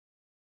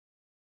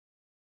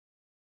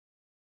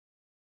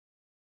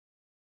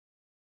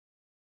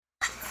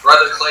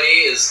Brother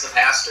Clay is the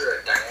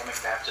pastor at Dynamic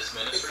Baptist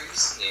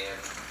Ministries in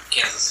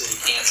Kansas City,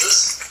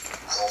 Kansas.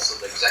 He's also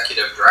the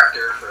executive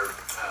director for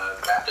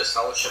Baptist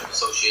Fellowship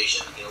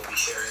Association. He'll be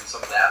sharing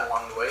some of that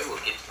along the way.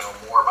 We'll get to know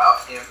more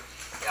about him,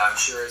 I'm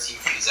sure, as he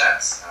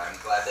presents. I'm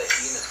glad that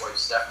he and his wife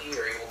Stephanie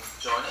are able to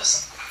join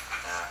us.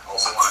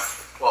 Also want to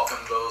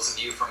welcome those of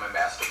you from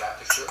Ambassador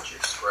Baptist Church.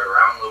 You're spread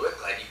around a little bit.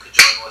 Glad you could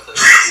join with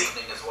us this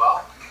evening as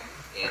well.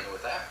 And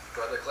with that,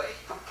 Brother Clay,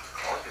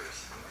 all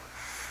yours.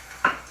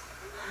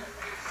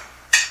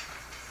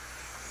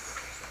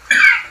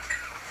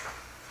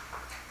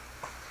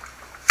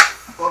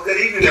 Well,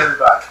 good evening,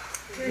 everybody.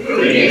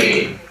 Good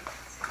evening.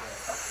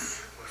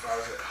 If I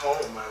was at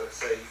home, I would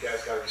say you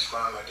guys got to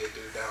respond like they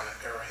do down at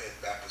Arrowhead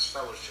Baptist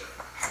Fellowship,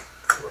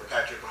 where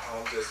Patrick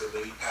Mahomes is the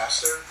lead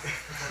pastor,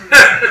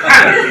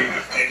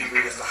 Andy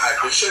Reid is the high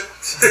bishop,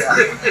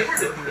 and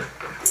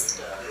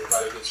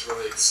everybody gets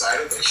really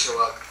excited. They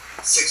show up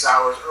 6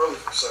 hours early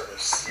for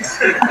service.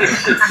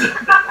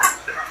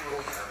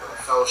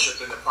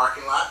 Fellowship in the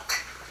parking lot.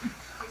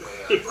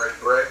 They break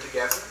bread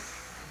together.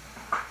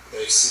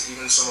 They see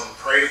even some of them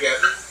pray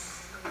together.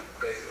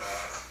 They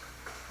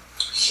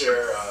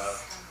share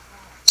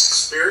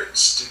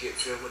spirits to get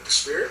filled with the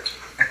Spirit,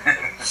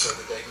 so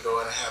that they can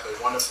go in and have a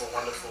wonderful,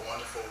 wonderful,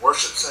 wonderful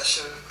worship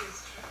session.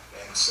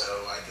 And so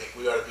I think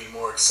we ought to be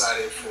more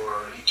excited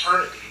for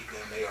eternity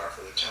than they are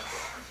for the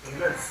temporal.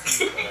 And I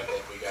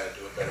think we got to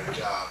do a better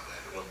job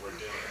at what we're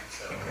doing.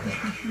 So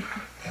thank you,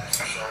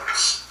 Pastor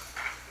Schultz,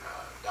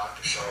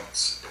 Dr.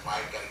 Schultz,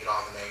 Dwight, got to get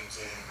all the names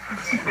in.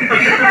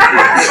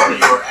 Some of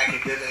you are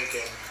academic,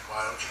 and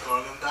why don't you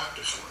call them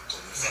Dr. Schultz?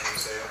 And some of you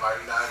say, why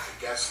are you not?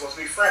 You guys are supposed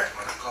to be friends.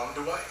 Why don't you call them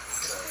Dwight?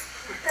 So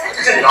I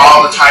just get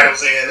all the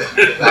titles in and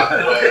get it out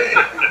of the way.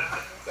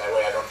 That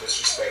way I don't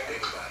disrespect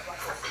anybody,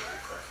 hopefully,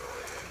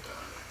 preferably.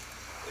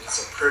 And it's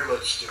a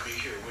privilege to be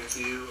here with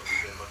you.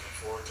 We've been looking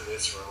forward to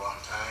this for a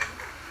long time.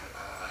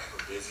 I have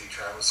a busy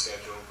travel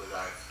schedule, but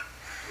I've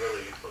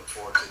really looked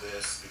forward to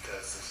this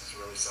because this is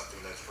really something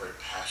that's very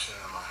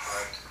passionate on my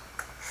heart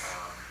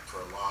for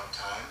a long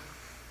time.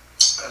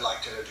 I'd like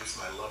to introduce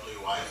my lovely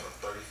wife of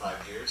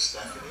 35 years,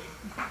 Stephanie.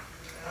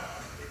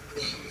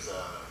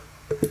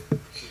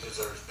 She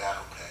deserves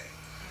battle pay.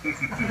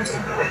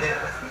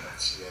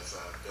 She has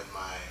been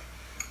my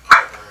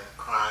partner in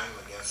crime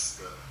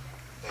against the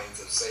things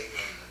of Satan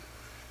and the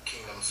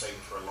kingdom of Satan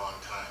for a long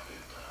time.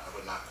 And I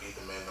would not be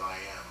the man that I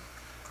am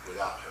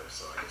without her.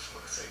 So I just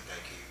want to say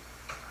thank you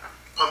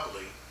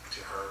publicly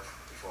to her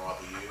before all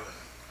of you, and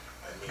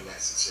I mean that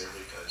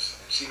sincerely,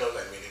 because she knows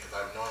I mean it, because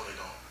I normally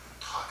don't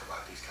talk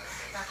about these kind of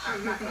things.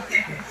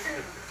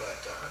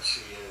 But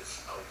she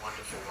is a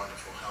wonderful,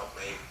 wonderful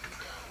helpmate.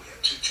 We have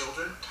 2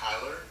 children.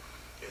 Tyler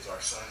is our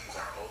son; he's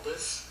our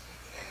oldest,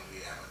 and we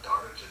have a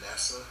daughter,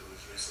 Janessa,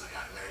 who's recently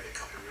got married a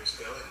couple years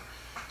ago, and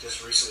just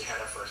recently had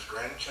our first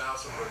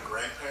grandchild. So we're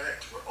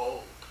grandparents. We're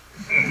old.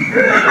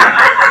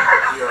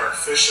 We are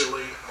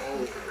officially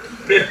old.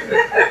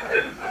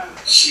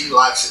 She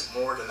likes it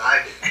more than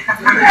I do.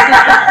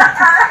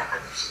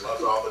 She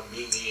loves all the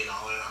me and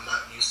all that. I'm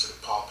not used to the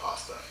paw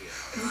stuff yet.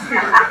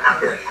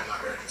 I'm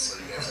not ready, so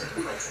you guys have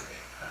to pray for me.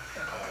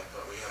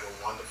 But we have a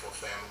wonderful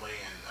family,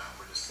 and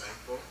we're just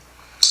thankful.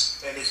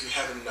 And if you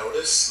haven't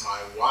noticed,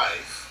 my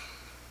wife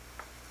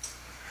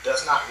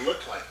does not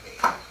look like me.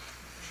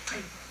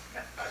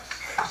 I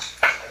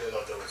didn't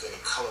know if there was any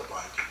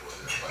colorblind people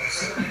in the place.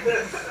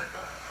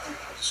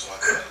 I just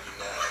want to let you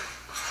know.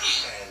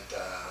 And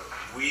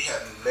we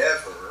have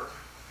never,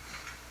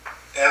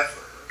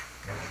 ever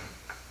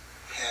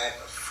had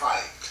a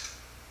fight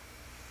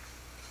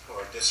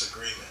or a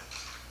disagreement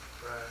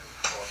or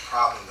a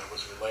problem that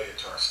was related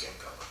to our skin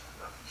color.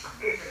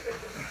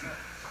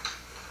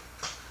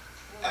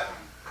 Ever.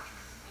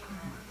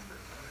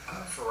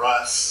 For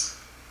us,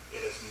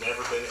 it has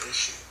never been an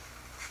issue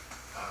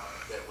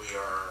that we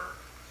are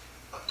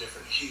of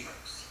different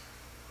hues.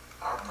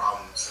 Our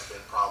problems have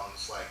been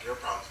problems like your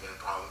problems have been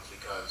problems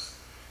because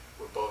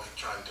we're both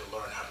trying to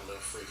learn how to live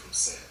free from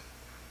sin.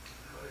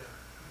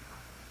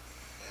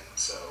 And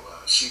so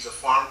she's a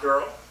farm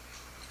girl,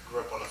 grew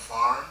up on a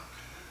farm.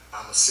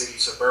 I'm a city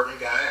suburban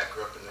guy. I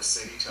grew up in the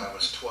city till I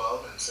was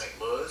 12 in St.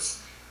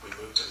 Louis. We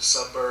moved to the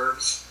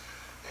suburbs,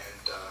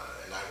 and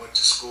I went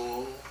to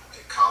school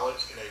at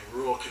college in a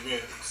rural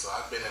community. So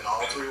I've been in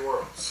all 3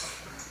 worlds.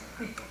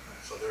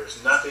 So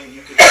there's nothing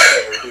you can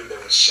say or do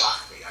that would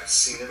shock me. I've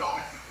seen it all,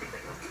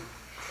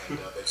 and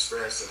I've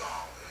experienced it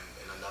all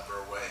in a number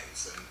of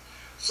ways. And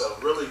so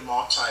really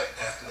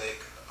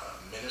multi-ethnic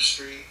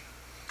ministry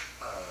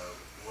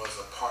was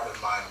a part of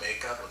my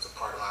makeup, was a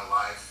part of my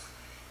life,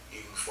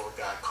 even before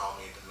God called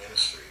me into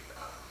ministry.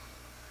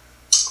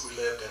 We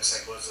lived in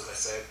St. Louis, as I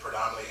said,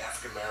 predominantly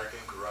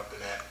African-American, grew up in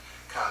that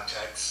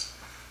context,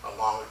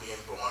 along with being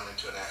born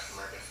into an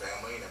African-American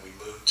family. And then we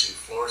moved to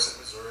Florissant,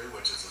 Missouri,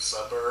 which is the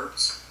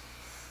suburbs.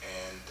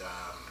 And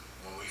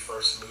when we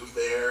first moved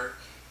there,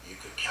 you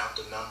could count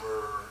the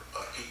number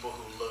of people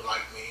who looked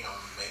like me on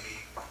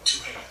maybe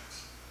 2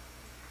 hands.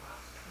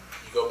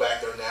 You go back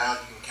there now,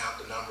 you can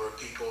count the number of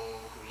people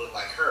who look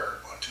like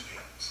her on 2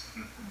 hands.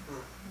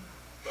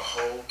 The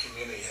whole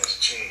community has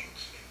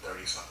changed in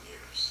 30-something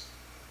years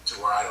to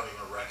where I don't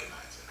even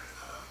recognize it.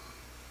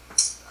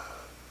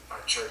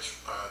 Our church,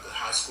 the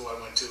high school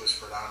I went to was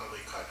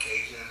predominantly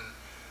Caucasian.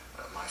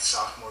 My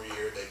sophomore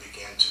year, they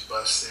began to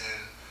bust in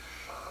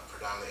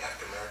predominantly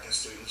African-American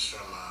students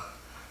from a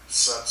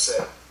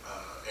subset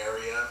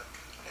area.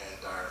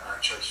 And our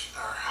church,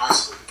 our high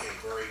school became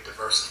very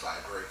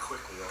diversified very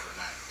quickly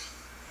overnight.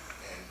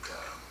 And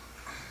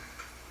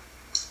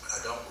I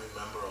don't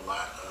remember a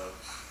lot of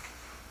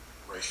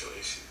racial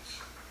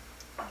issues.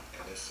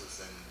 And this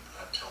was in,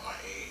 until my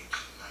age,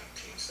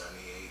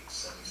 1978,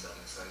 77,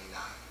 79.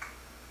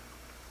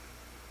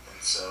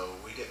 And so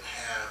we didn't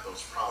have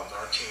those problems.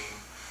 Our team,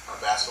 our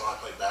basketball, I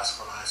played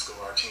basketball in high school.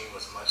 Our team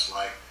was much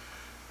like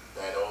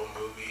that old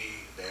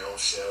movie, the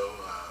old show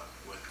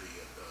with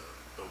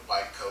the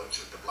white coach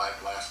with the black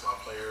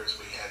basketball players.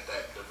 We had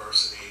that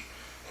diversity,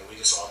 and we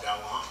just all got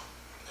along.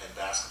 And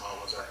basketball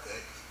was our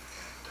thing.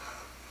 And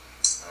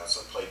I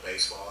also played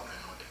baseball, and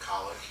then went to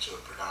college, to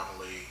a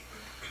predominantly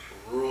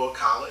rural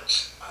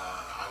college.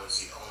 I was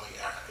the only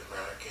African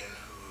American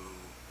who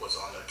was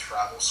on the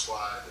travel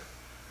squad.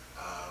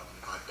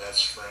 My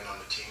best friend on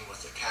the team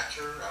was the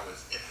catcher. I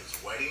was in his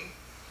wedding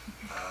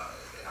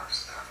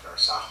after our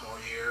sophomore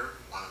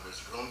year, one of his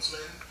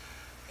groomsmen.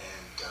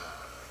 And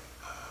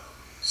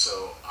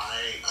so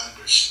I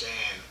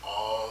understand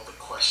all the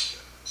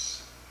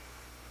questions.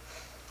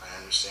 I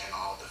understand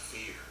all the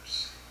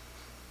fears.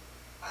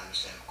 I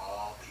understand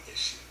all the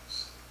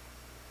issues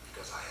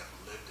because I have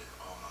lived it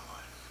all my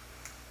life.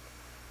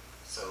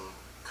 So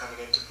coming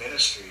into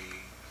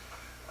ministry,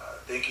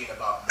 thinking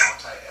about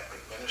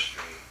multi-ethnic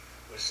ministry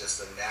was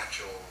just a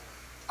natural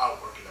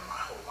outworking of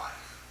my whole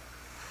life.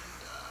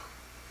 And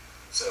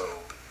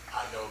so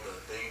I know the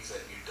things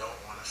that you don't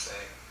want to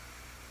say.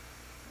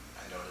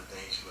 I know the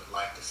things you would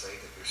like to say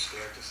that you're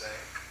scared to say.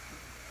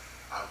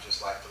 I would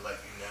just like to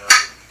let you know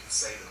you can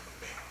say them with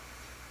me.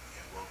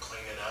 And we'll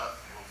clean it up,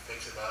 we'll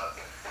fix it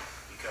up,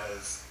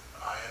 because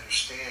I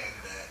understand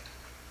that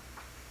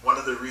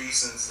one of the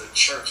reasons the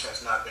church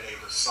has not been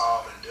able to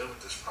solve and deal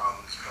with this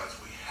problem is because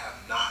we have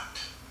not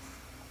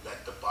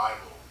let the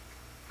Bible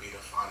be the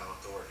final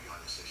authority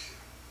on this issue.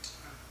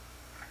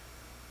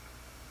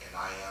 And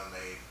I am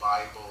a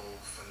Bible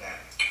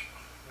fanatic.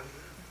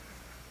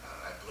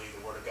 I believe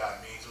the Word of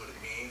God means what it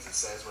means. It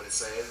says what it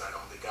says. I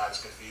don't think God is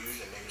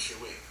confused, and neither should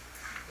we.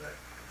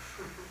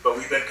 But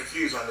we've been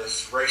confused on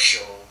this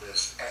racial,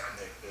 this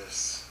ethnic,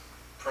 this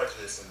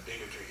prejudice and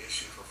bigotry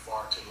issue for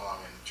far too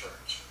long in the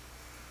church.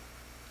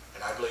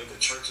 And I believe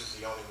the church is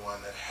the only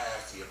one that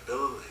has the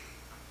ability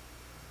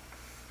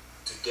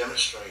to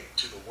demonstrate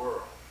to the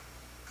world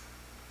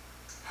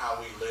how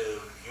we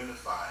live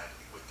unified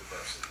with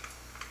diversity.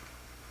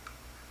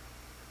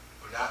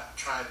 We're not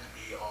trying to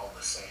be all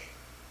the same.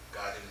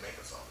 God didn't make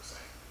us all the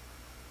same.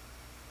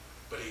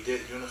 But he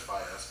did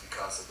unify us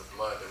because of the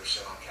blood that was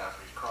shed on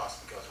Calvary's cross,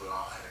 because we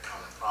all had a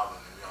common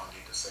problem and we all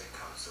need the same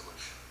common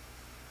solution.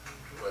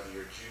 Whether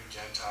you're Jew,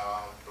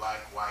 Gentile,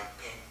 black, white,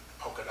 pink,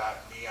 polka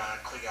dot, neon,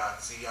 Cleon,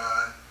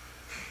 Xeon,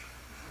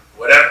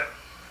 whatever.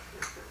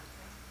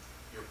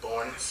 You're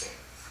born in sin.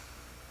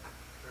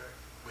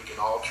 We can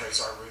all trace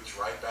our roots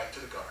right back to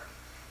the garden.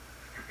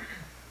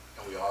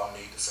 And we all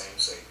need the same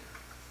Savior,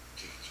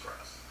 Jesus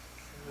Christ.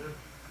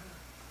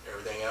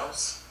 Everything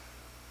else,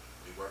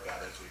 we work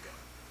out as we go.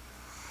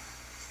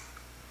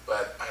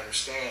 But I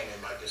understand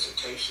in my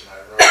dissertation, I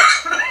wrote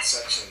a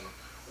section,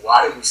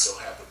 why do we still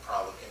have the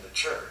problem in the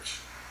church?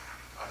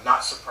 I'm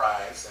not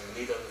surprised,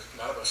 and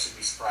none of us should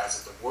be surprised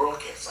that the world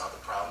can't solve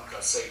the problem,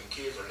 because Satan's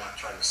kids are not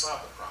trying to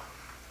solve the problem.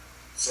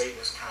 Satan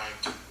is trying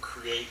to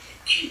create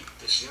and keep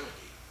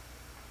disunity.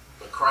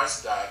 But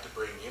Christ died to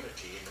bring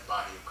unity in the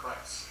body of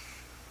Christ.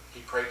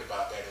 He prayed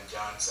about that in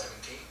John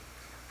 17.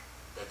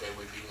 That they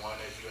would be one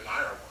as you and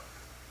I are one.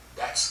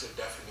 That's the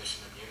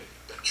definition of unity.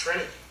 The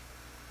Trinity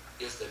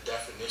is the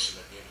definition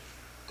of unity.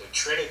 The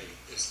Trinity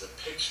is the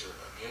picture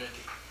of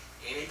unity.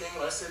 Anything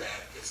less than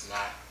that is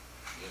not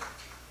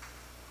unity.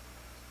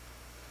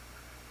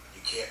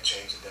 You can't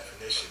change the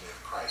definition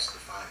if Christ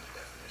defined the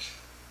definition.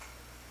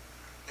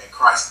 And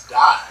Christ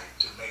died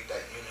to make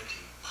that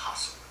unity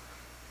possible.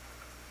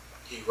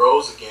 He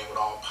rose again with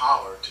all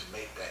power to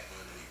make that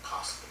unity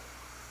possible.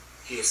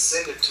 He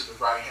ascended to the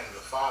right hand of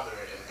the Father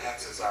and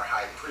acts as our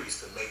high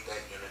priest to make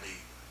that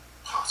unity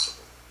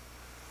possible.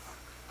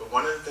 But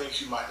one of the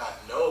things you might not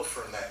know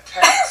from that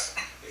text,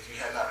 if you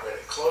have not read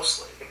it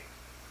closely,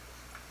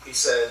 he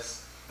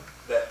says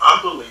that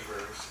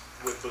unbelievers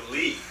would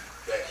believe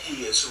that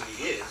he is who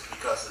he is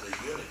because of the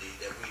unity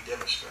that we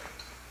demonstrate.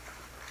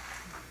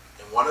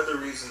 And one of the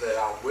reasons that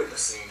our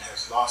witnessing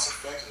has lost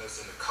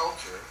effectiveness in the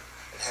culture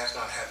and has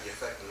not had the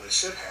effect that it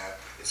should have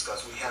is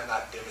because we have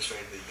not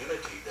demonstrated the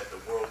unity that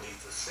the world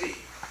needs to see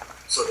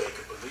so they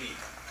could believe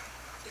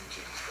in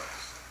Jesus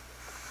Christ.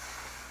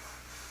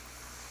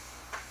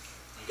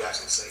 You guys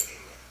can say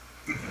amen.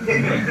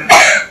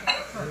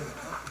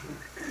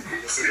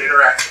 This is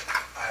interactive.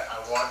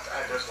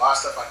 There's a lot of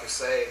stuff I can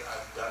say.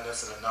 I've done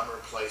this in a number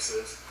of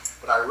places,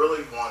 but I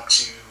really want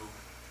to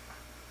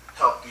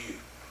help you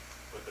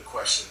with the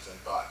questions and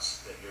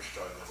thoughts that you're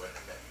struggling with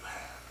and that you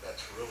have.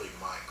 That's really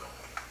my goal.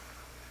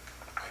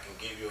 I can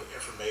give you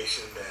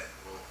information that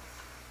will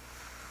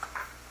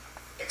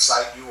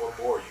excite you or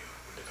bore you,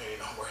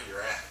 depending on where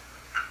you're at.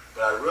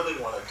 But I really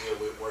want to deal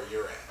with where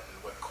you're at and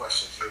what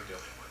questions you're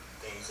dealing with and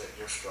things that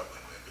you're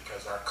struggling with,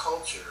 because our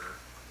culture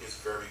is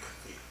very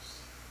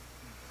confused.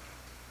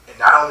 And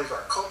not only is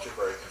our culture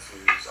very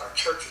confused, our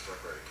churches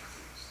are very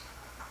confused.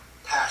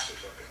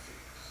 Pastors are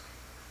confused.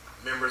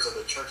 Members of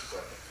the churches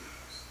are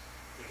confused.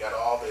 We got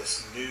all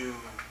this new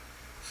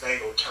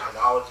fangled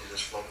terminology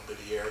that's floating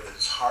through the air that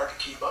it's hard to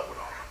keep up with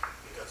all of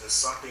it, because it's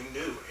something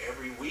new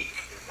every week,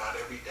 if not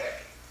every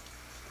day.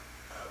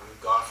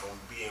 We've gone from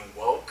being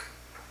woke,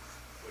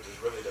 which is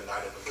really the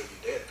night of the living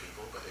dead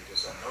people, but they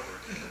just don't know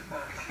they're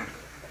dead.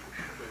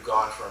 We've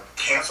gone from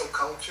cancel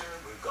culture,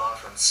 we've gone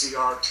from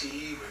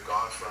CRT, we've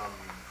gone from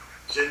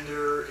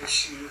gender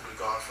issues, we've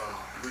gone from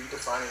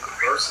redefining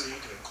diversity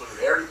to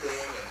include everything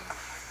and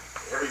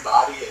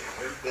everybody and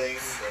everything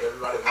that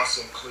everybody wants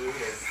to include.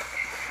 And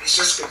it's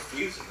just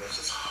confusing.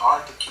 It's just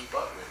hard to keep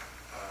up with,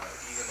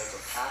 even as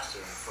a pastor.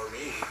 And for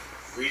me,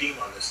 reading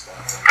on this stuff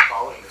and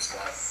following this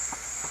stuff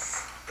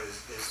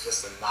is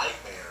just a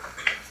nightmare,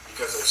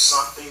 because there's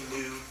something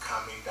new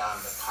coming down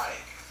the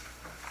pike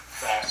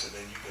faster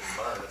than you can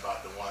learn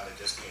about the one that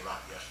just came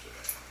out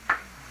yesterday.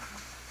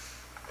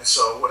 And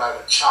so what I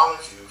would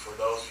challenge you, for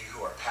those of you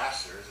who are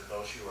pastors and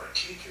those who are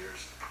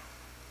teachers,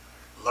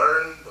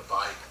 learn the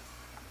Bible.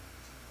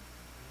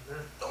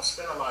 Don't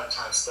spend a lot of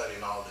time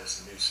studying all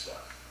this new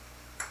stuff.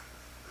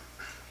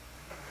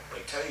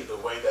 They tell you the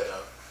way that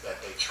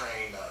they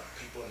train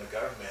people in the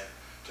government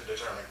to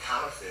determine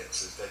counterfeits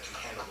is that you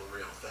handle the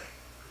real thing.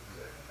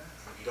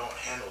 You don't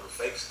handle the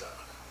fake stuff.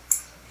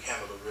 You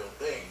handle the real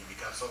thing. You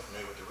become so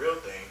familiar with the real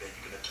thing that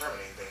you can determine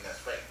anything that's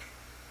fake.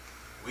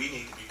 We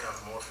need to become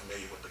more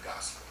familiar with the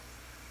gospel,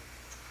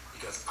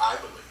 because I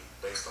believe,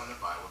 based on the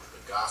Bible, that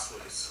the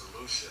gospel is the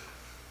solution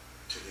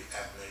to the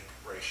ethnic,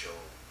 racial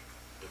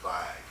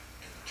divide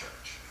in the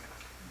church.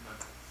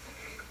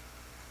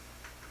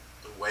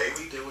 The way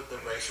we deal with the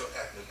racial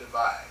ethnic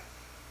divide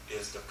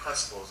is the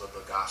principles of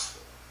the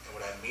gospel. And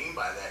what I mean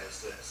by that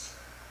is this: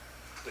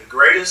 the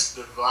greatest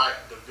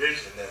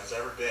division that has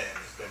ever been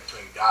has been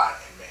between God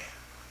and man.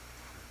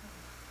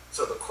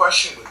 So the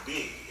question would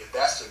be, if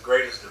that's the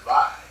greatest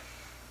divide,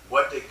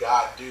 what did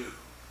God do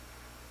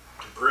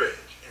to bridge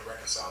and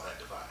reconcile that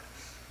divide?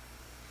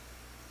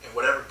 And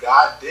whatever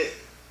God did,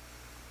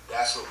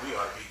 that's what we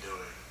ought to be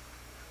doing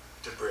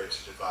to bridge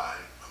the divide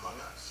among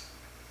us.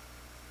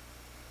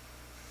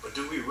 But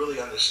do we really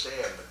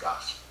understand the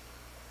gospel?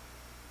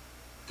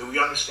 Do we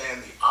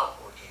understand the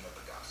outworking of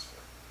the gospel?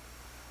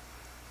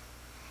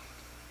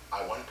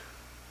 I wonder,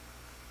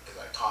 as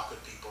I talk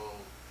with people,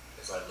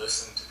 as I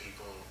listen to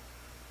people,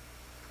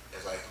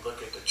 as I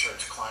look at the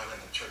church climate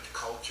and church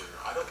culture,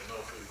 I don't know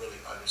if we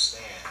really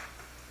understand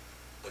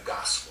the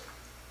gospel.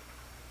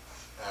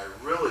 And I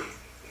really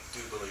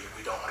do believe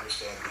we don't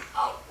understand the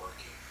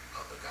outworking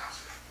of the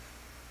gospel.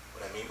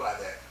 What I mean by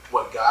that,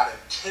 what God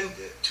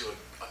intended to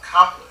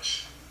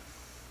accomplish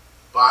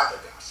by the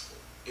gospel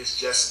is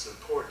just as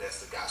important as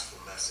the gospel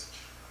message.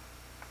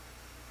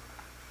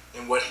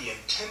 And what he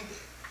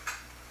intended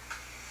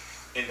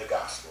in the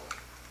gospel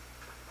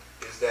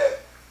is that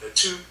the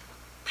two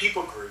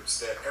people groups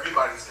that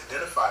everybody's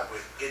identified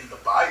with in the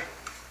Bible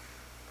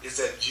is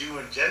that Jew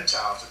and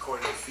Gentiles,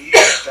 according to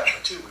Ephesians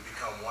chapter 2, would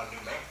become one new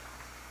man.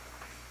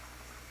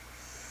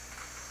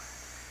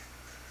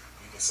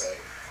 You can say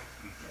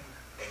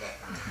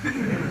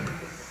amen.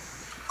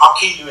 I'll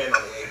key you in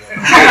on the amen.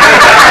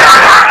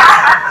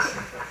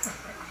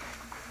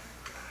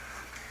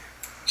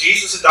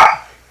 Jesus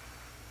died,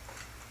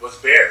 was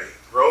buried,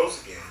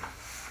 rose again.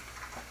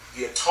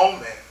 The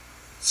atonement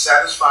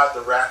satisfied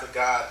the wrath of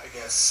God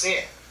against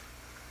sin.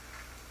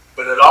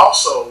 But it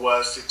also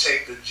was to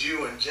take the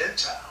Jew and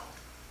Gentile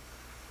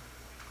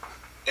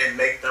and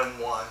make them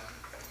one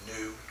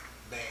new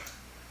man.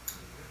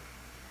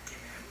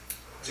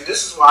 See,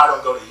 this is why I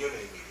don't go to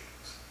unity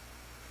meetings.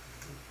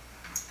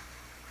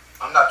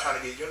 I'm not trying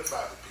to get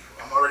unified with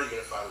people. I'm already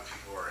unified with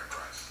people who are in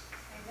Christ.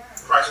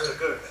 Christ took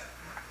good of that.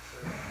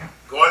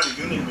 Going to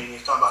unity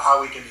meetings talking about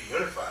how we can be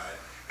unified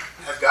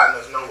has gotten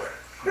us nowhere.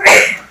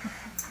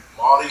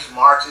 All these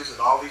marches and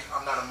all these,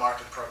 I'm not a march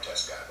and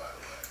protest guy, by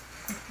the way.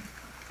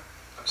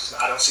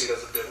 I don't see it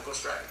as a biblical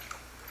strategy.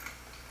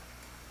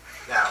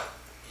 Now,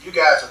 you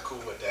guys are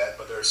cool with that,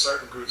 but there are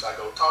certain groups I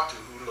go talk to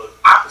who look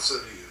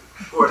opposite of you,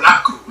 who are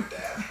not cool with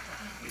that,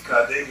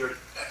 because then you're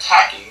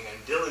attacking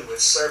and dealing with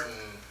certain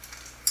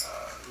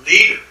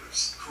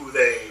leaders who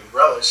they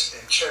relish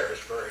and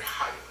cherish very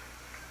highly.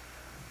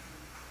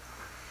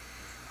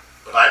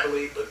 But I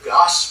believe the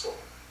gospel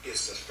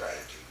is the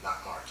strategy,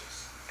 not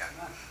marches.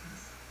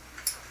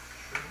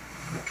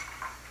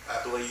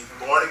 I believe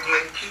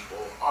born-again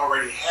people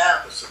already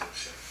have the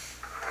solution.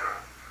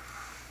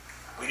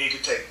 We need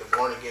to take the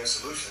born-again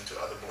solution to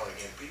other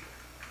born-again people.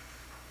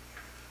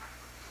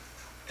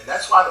 And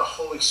that's why the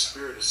Holy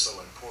Spirit is so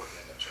important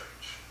in the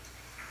church.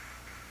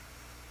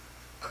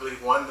 I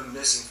believe one of the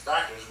missing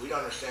factors, we don't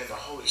understand the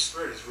Holy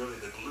Spirit is really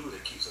the glue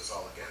that keeps us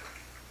all together.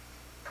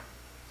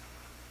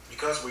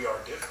 Because we are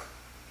different.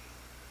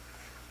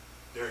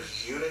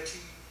 There's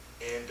unity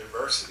in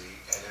diversity,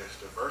 and there's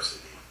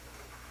diversity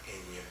in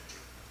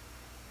unity.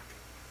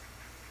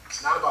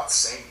 It's not about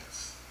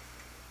sameness.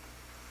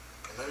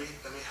 And let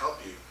me help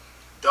you.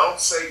 Don't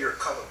say you're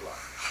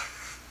colorblind.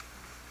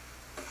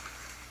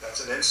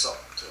 That's an insult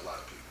to a lot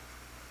of people.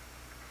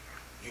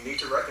 You need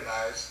to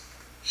recognize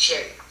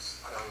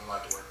shades. I don't even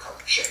like the word color.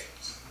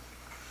 Shades.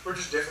 We're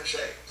just different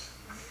shades.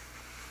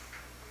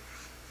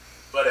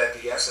 But at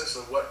the essence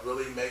of what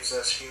really makes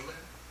us human,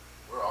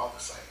 we're all the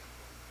same.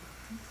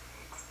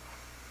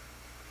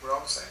 We're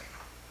all the same.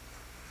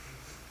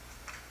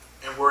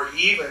 And we're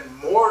even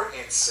more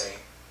in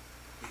sync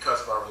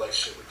because of our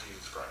relationship with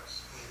Jesus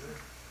Christ.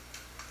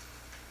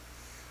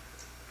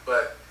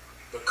 But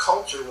the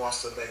culture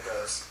wants to make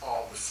us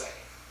all the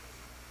same.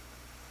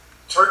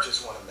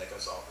 Churches want to make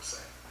us all the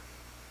same.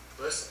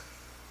 Listen,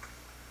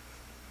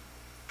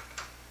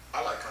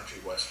 I like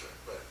country western,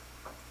 but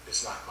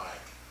it's not my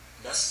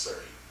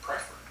necessary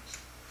preference.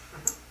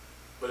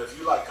 But if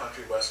you like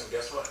country western,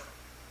 guess what?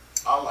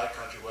 I'll like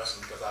country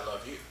western because I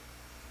love you.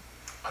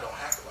 I don't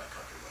have to like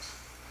country western.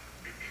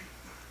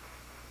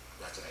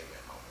 That's an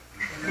amen moment.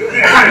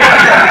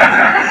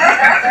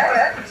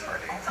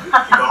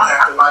 You don't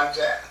have to like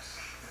jazz.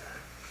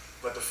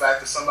 But the fact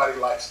that somebody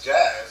likes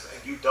jazz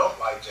and you don't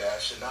like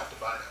jazz should not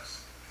divide us.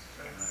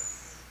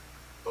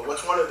 But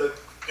what's one of the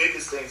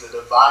biggest things that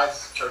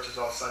divides churches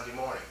on Sunday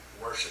morning?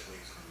 Worship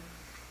music.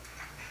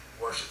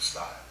 Worship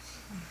styles.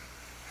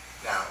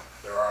 Now,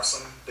 there are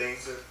some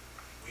things that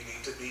we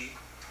need to be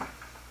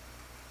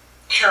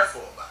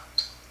careful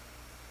about.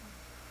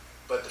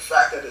 But the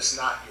fact that it's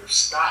not your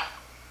style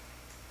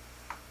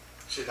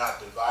should not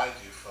divide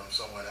you from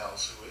someone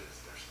else who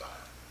is their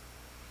style.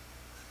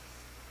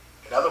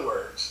 In other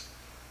words,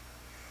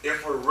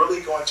 if we're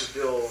really going to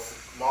build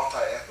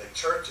multi-ethnic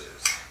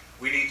churches,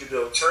 we need to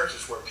build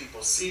churches where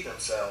people see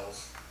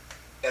themselves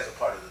as a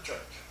part of the church.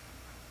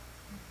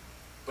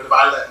 But if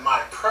I let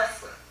my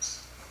preference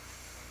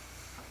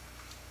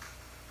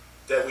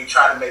that we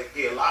try to make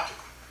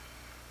theological,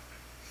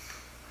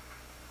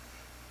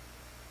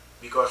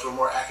 because we're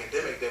more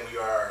academic than we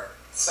are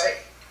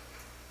saved,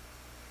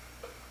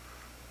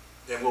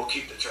 then we'll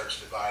keep the church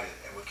divided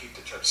and we'll keep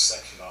the church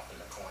sectioned off in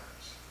the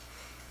corners.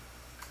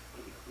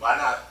 Why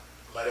not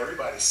let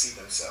everybody see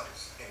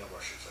themselves in the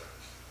worship service?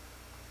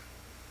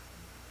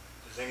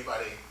 Does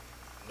anybody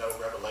know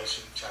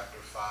Revelation chapter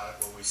 5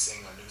 where we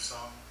sing a new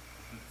song?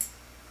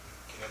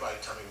 Can anybody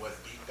tell me what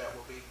beat that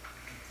will be?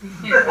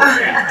 Would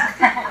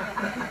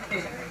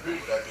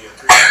that be a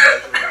 3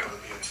 measure? Would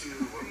it be a 2?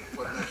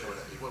 What measure would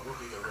that be? What would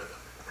be the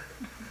rhythm?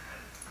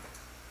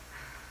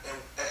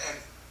 And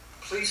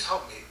please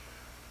help me.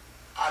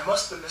 I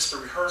must have missed the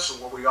rehearsal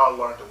where we all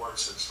learned the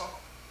words to the song.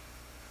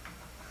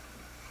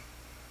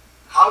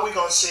 How are we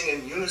going to sing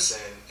in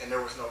unison and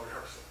there was no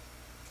rehearsal?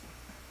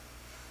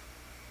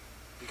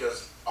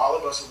 Because all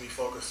of us will be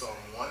focused on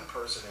one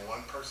person and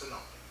one person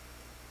only.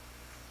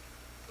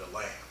 The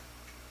Lamb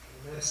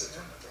that sits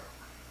on the throne.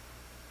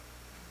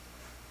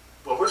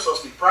 Well, we're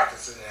supposed to be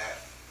practicing that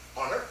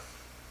on earth.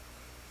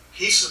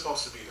 He's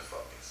supposed to be the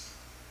focus.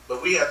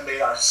 But we have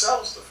made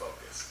ourselves the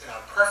focus and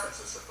our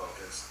preferences the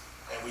focus,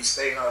 and we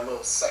stay in our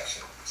little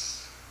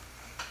sections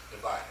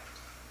divided.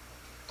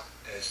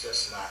 And it's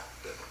just not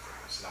biblical.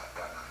 It's not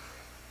God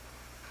honoring.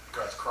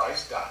 Because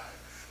Christ died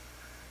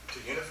to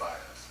unify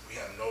us. We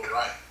have no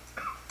right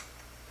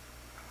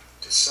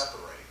to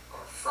separate or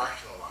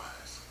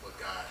fractionalize what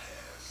God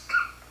has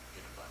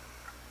unified.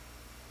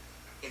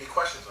 Any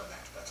questions on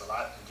that? That's a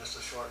lot in just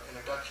a short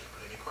introduction,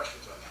 but any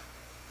questions on that?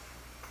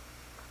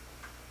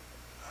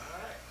 All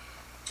right.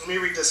 Let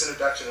me read this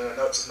introduction in the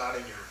notes. It's not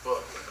in your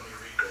book, but let me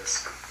read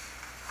this.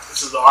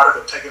 This is the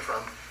article taken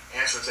from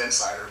Answers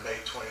Insider, May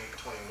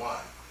 2021.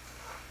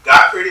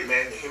 God created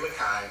man, the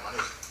humankind,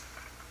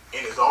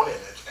 in his own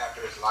image,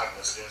 after his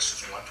likeness,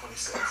 Genesis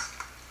 1:26.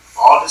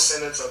 All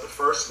descendants of the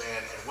first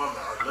man and woman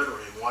are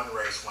literally one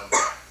race, one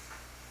blood.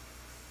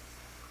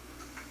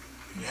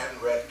 If you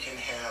haven't read Ken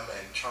Ham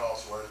and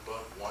Charles Worth's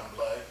book, One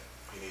Blood,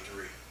 you need to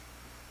read it.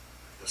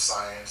 The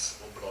science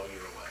will blow you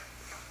away.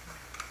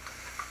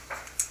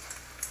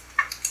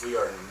 We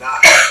are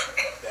not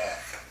that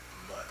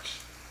much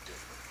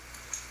different.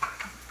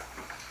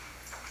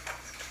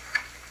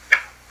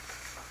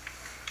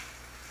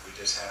 We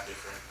just have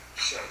different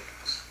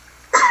shades.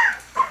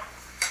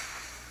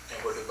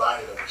 And we're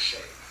divided over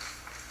shades.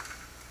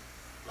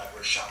 Like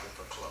we're shopping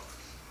for clothes.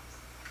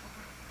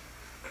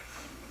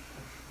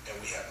 And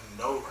we have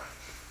no right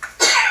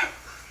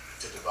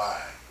to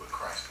divide what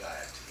Christ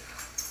died to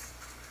unite.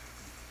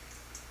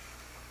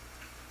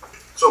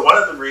 So one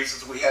of the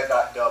reasons we have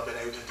not been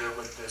able to deal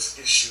with this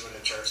issue in the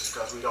church is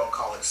because we don't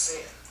call it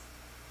sin.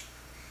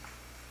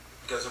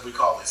 Because if we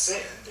call it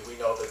sin, then we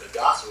know that the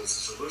gospel is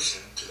the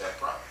solution to that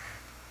problem.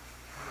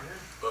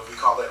 But if we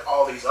call it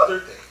all these other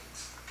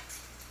things,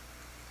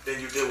 then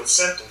you deal with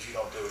symptoms, you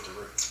don't deal with the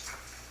root.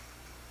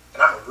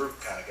 And I'm a root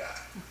kind of guy.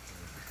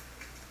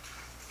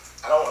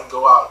 I don't want to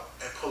go out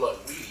and pull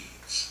up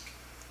weeds.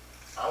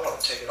 I want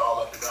to take it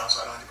all up the ground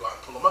so I don't have to go out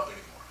and pull them up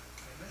anymore.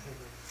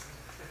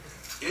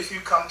 If you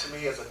come to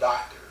me as a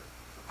doctor,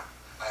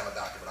 I am a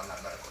doctor, but I'm not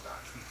a medical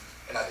doctor,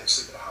 and I didn't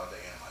sleep in a Holiday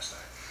Inn last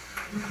night.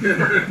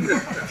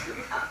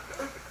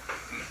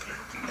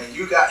 And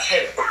you got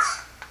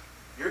headaches.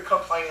 You're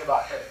complaining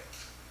about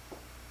headaches.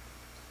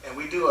 And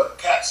we do a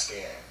CAT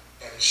scan,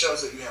 and it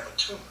shows that you have a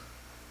tumor.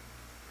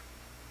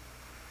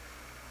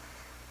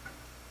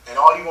 And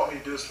all you want me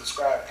to do is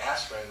prescribe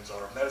aspirins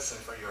or medicine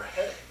for your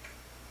headache.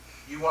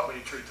 You want me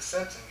to treat the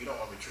symptom, you don't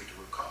want me to treat the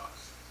root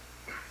cause.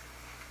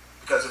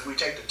 Because if we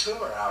take the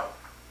tumor out,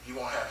 you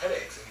won't have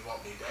headaches and you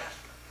won't need the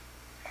aspirin.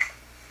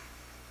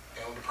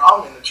 And the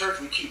problem in the church,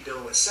 we keep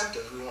dealing with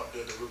symptoms, we won't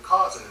deal with the root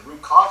cause, and the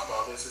root cause of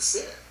all this is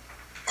sin.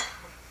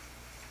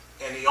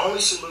 And the only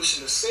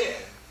solution to sin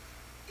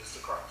is the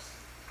cross.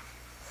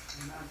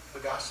 The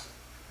gospel.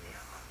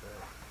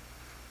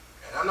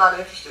 And I'm not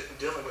interested in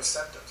dealing with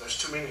symptoms. There's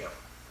too many of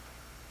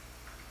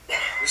them.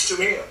 There's too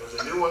many of them.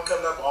 There's a new one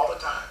coming up all the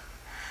time.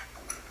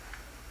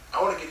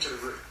 I want to get to the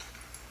root.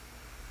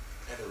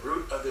 And the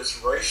root of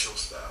this racial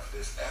stuff,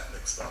 this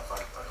ethnic stuff, I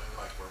don't even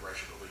like the word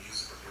racial, but we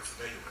use it because we're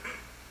familiar with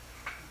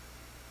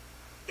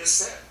it, is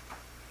sin.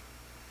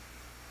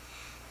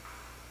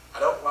 I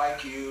don't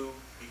like you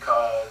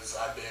because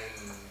I've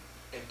been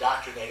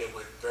indoctrinated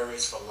with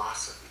various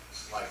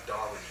philosophies, like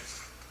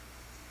Darwinism,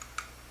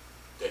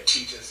 that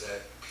teaches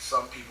that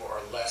some people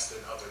are less than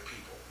other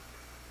people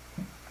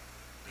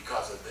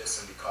because of this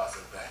and because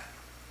of that.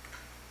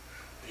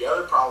 The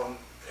other problem,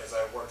 as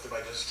I worked through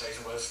my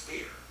dissertation, was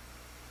fear.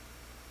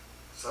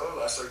 Some of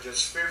us are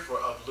just fearful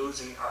of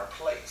losing our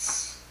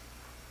place,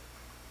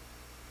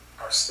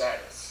 our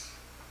status.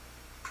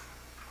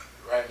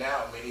 Right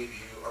now, many of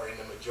you are in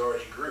the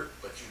majority group,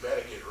 but you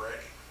better get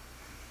ready.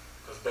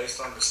 Because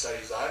based on the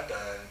studies I've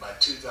done, by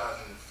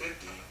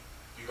 2050,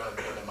 you're going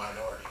to be in the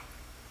minority.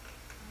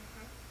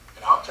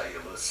 And I'll tell you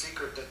a little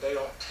secret that they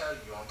don't tell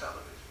you on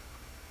television.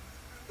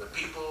 The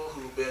people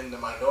who've been the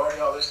minority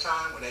all this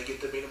time, when they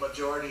get to be the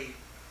majority,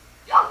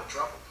 y'all in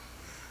trouble.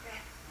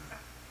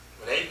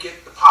 When they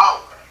get the power,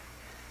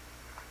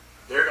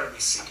 they're going to be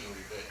seeking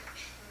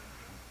revenge.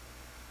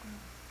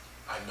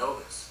 I know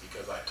this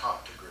because I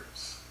talk to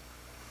groups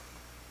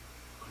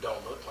who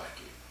don't look like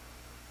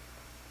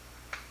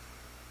you,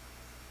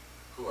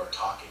 who are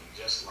talking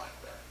just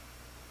like that.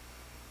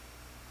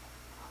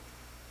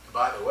 And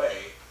by the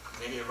way,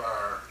 many of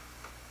our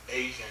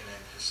Asian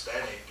and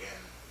Hispanic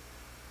and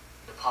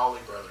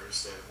Nepali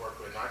brothers that work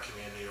in our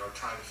community are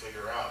trying to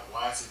figure out,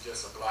 why is it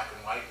just a black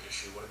and white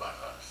issue? What about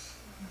us?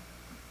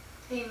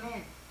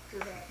 Amen to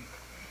that.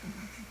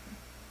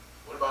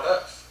 What about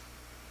us?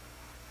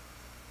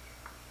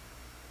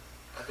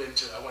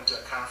 I went to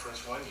a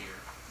conference one year,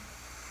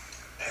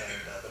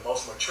 and the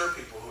most mature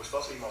people, who were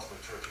supposed to be most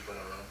mature people in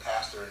the room,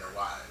 pastor and their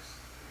wives,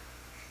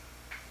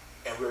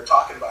 and we were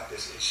talking about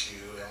this issue,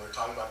 and we were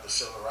talking about the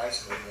civil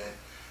rights movement,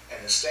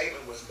 and the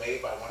statement was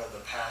made by one of the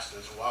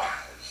pastor's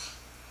wives: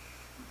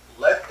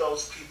 let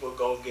those people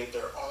go get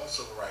their own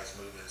civil rights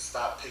movement,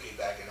 stop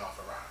piggybacking off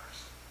of ours.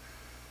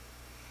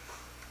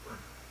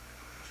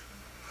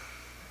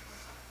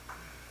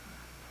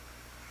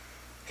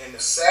 And the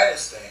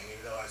saddest thing,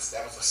 even though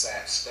that was a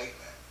sad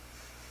statement,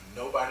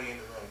 nobody in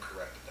the room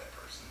corrected that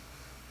person.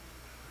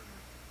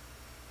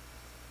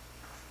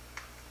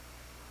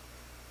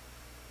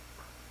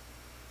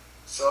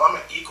 So I'm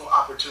an equal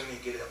opportunity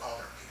to get it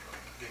on people,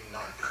 getting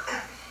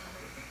non-people.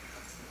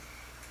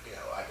 You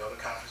know, I go to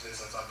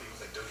conferences and some people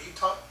say, do he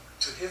talk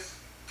to his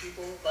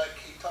people like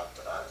he talked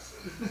to us?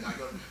 And I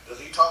go, does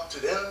he talk to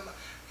them?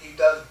 He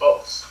does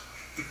both.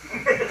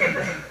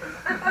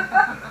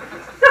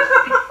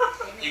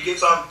 He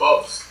gets on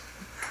both.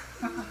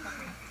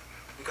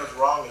 Because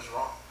wrong is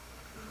wrong.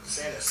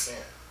 Sin is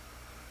sin.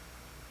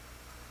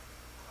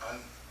 And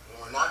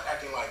when we're not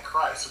acting like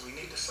Christ, we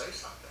need to say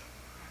something.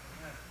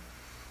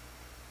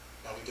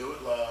 Now we do it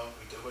with love,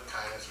 we do it with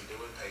kindness, we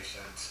do it with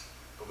patience,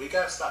 but we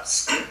got to stop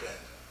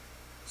skipping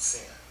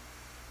sin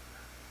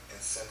and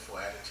sinful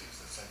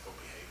attitudes and sinful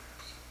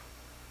behaviors.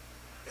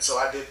 And so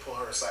I did pull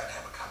her aside and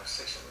have a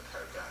conversation with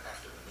her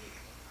after the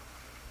meeting.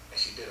 And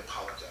she did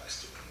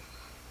apologize to me.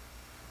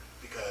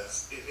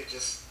 Because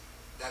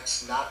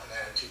that's not an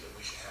attitude that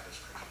we should have as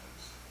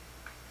Christians.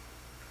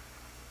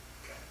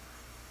 Okay?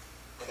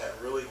 And that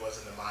really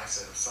wasn't the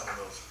mindset of some of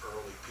those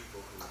early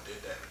people who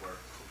did that work,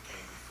 who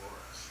came before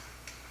us.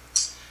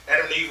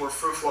 Adam and Eve were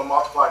fruitful and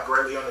multiplied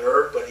greatly on the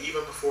earth, but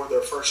even before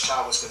their first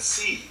child was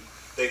conceived,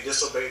 they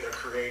disobeyed their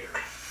Creator.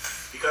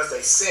 Because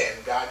they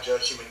sinned, God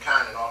judged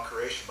humankind and all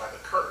creation by the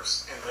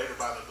curse, and later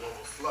by the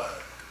global flood.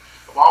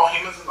 Of all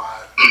humans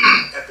alive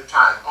at the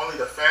time, only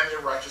the family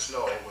of righteous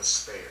Noah was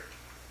spared.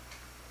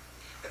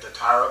 At the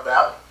Tower of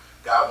Babel,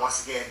 God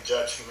once again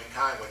judged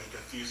humankind when he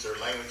confused their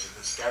languages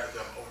and scattered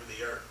them over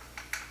the earth.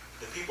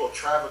 The people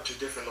traveled to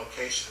different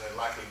locations and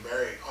likely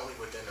married only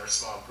within their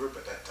small group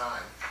at that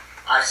time,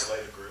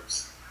 isolated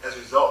groups. As a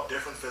result,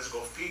 different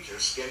physical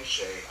features, skin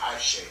shade, eye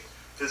shape,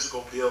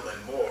 physical build,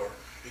 and more,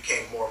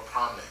 became more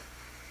prominent.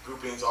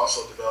 Groupings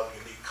also develop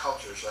unique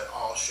cultures that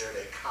all share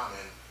a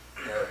common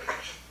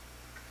heritage.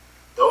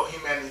 Though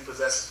humanity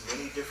possesses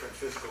many different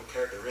physical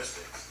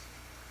characteristics,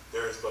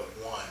 there is but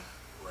one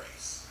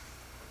race,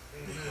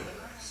 the human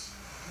race.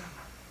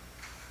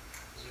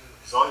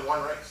 There's only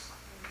one race.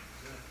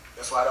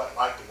 That's why I don't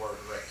like the word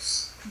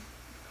race.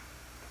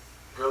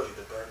 Really,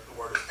 the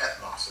word is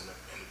ethnos in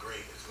the Greek.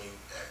 It means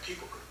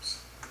people groups.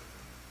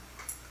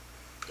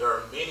 There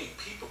are many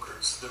people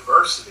groups.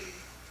 Diversity,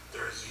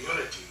 there is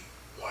unity,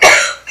 one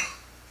race.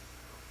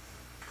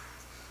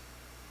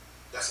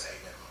 That's an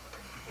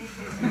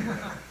amen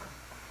moment.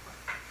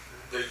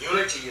 The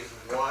unity is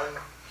one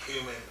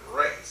human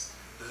race.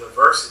 The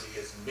diversity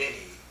is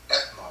many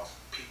ethnos,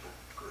 people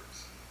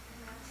groups.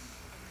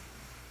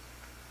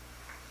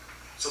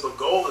 So the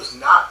goal is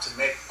not to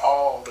make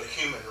all the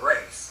human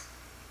race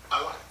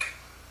alike.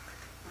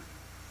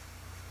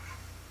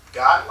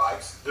 God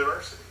likes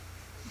diversity.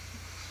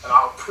 And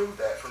I'll prove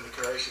that from the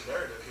creation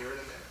narrative here in a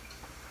minute.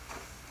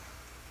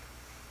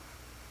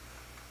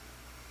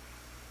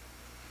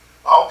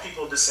 All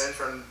people descend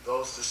from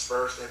those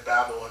dispersed at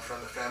Babel and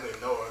from the family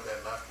of Noah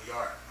that left the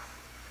ark.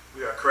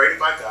 We are created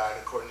by God,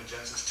 according to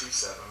Genesis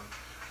 2:7.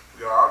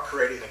 We are all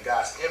created in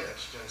God's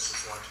image,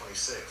 Genesis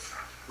 1:26.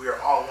 We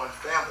are all one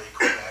family,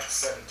 according to Acts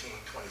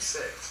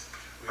 17:26.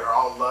 We are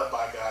all loved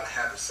by God and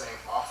have the same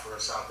offer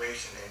of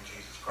salvation in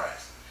Jesus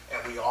Christ.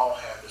 And we all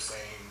have the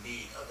same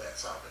need of that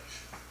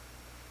salvation.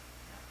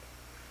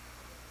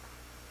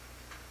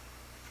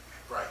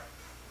 Right?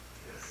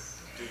 Yes.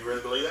 Do you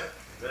really believe that?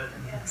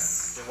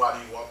 Yes. Then why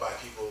do you walk by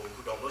people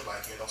who don't look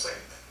like you and don't say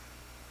anything?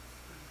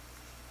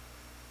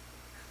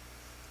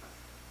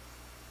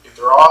 If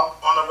they're all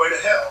on their way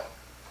to hell,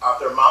 out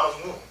their mama's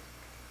womb,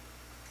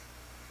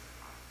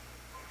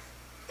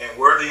 and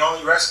we're the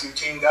only rescue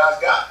team God's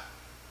got,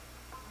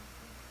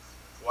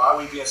 why are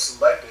we being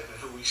selective in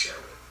who we share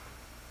with?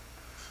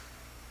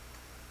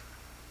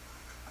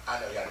 I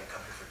know y'all didn't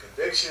come here for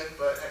conviction,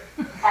 but hey,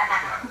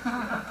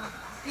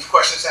 these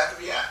questions have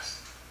to be asked.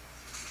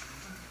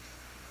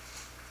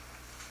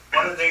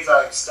 One of the things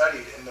I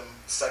studied in the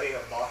studying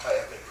of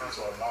multi-ethnic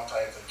principle or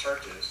multi-ethnic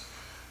churches,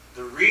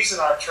 the reason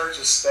our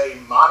churches stay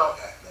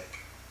mono-ethnic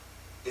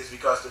is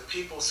because the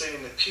people sitting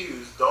in the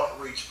pews don't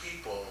reach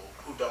people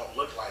who don't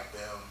look like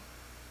them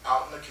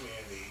out in the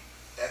community,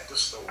 at the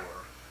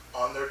store,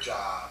 on their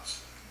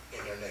jobs,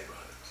 in their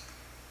neighborhoods.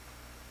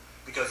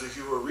 Because if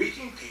you were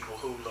reaching people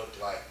who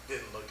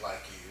didn't look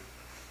like you,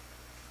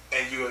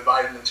 and you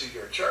invited them to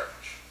your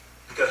church,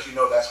 because you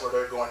know that's where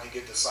they're going to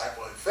get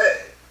discipled and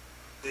fed,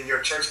 then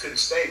your church couldn't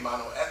stay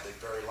mono-ethnic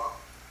very long.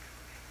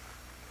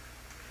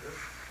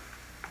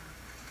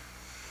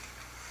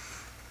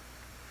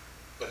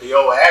 But the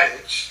old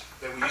adage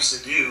that we used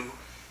to do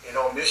in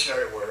old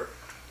missionary work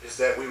is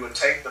that we would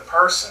take the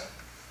person,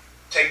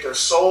 take their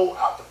soul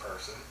out the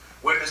person,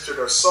 witness to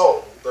their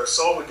soul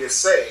would get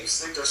saved,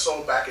 stick their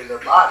soul back in their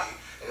body,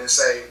 and then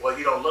say, well,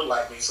 you don't look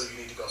like me, so you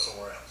need to go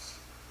somewhere else.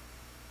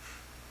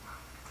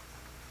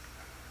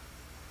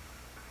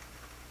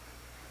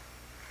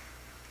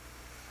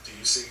 Do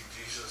you see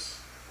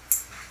Jesus'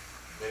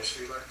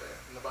 ministry like that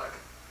in the Bible?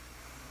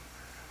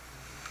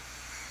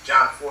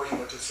 John 4, he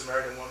went to the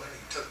Samaritan woman.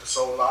 He took the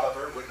soul out of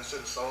her, witnessed to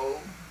the soul.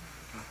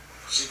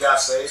 She got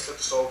saved, took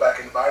the soul back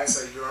in the body, and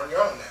said, you're on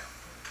your own now.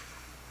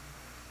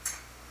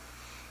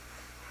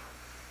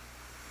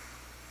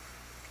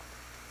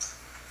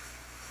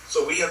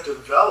 So we have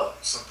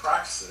developed some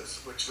practices,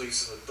 which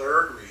leads to the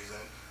third reason.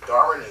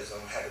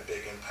 Darwinism had a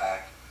big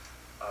impact.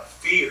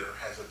 Fear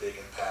has a big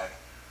impact.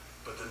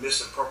 But the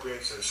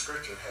misappropriation of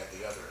Scripture had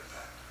the other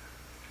impact.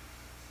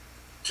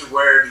 To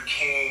where it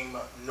became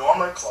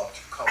normal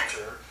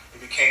culture, it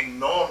became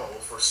normal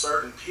for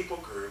certain people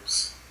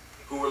groups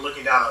who were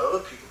looking down on other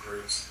people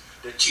groups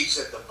to teach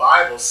that the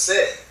Bible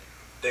said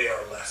they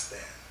are less than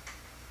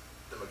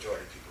the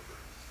majority people group.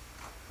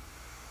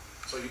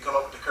 So you come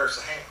up with the curse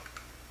of Ham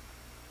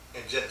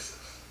in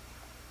Genesis.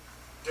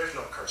 There's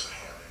no curse of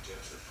Ham in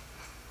Genesis.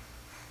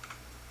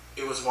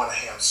 It was one of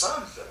Ham's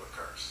sons that were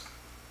cursed,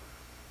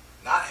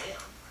 not Ham.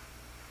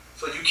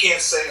 So you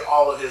can't say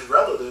all of his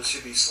relatives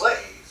should be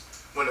slaves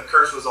when the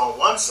curse was on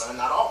one son,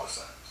 not all the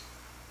sons.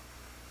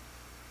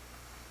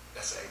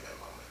 That's an amen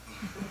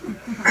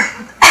moment.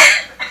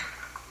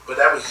 But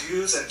that was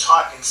used and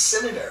taught in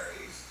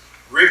seminaries,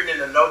 written in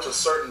the notes of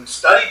certain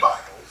study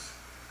Bibles,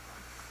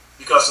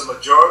 because the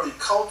majority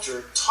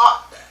culture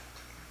taught that.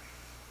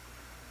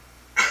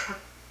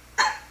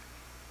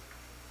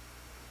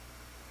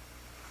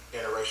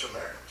 Interracial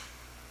marriage.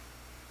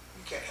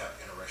 You can't have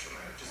interracial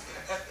marriage, just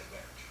ethnic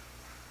marriage.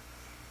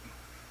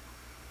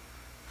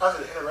 How's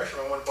it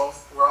interracial when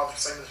we're all the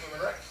same as the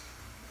human race?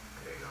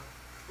 There you go.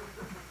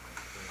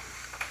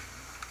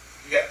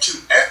 You got two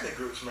ethnic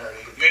groups marrying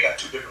each other. You ain't got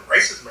two different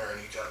races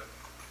marrying each other.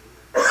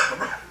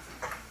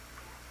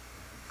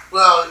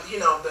 Well, you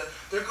know,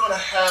 they're going to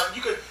have,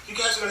 you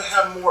guys are going to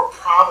have more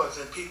problems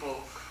than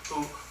people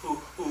who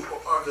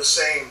are the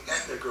same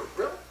ethnic group.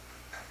 Really?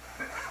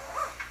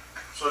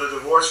 So the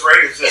divorce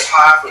rate is just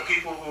high for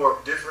people who are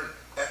different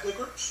ethnic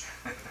groups?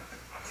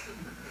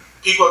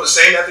 people of the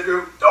same ethnic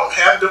group don't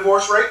have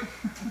divorce rate?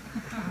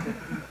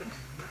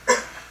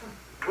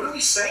 What are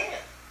we saying?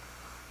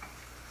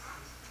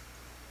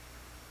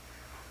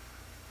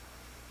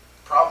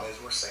 The problem is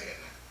we're saying that.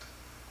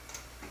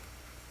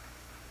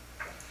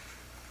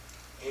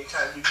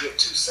 Anytime you get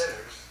two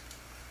sinners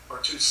or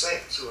two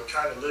saints who are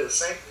trying to live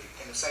saintly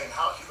in the same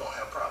house, you're going to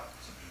have problems.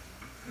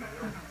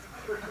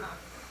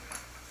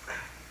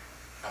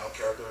 I don't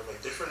care if they're of a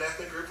different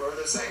ethnic group or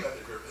the same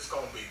ethnic group, it's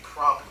going to be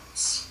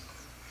problems.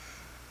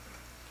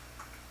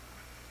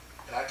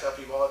 And I tell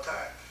people all the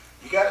time,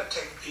 you got to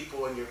take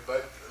people in your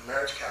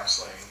marriage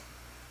counseling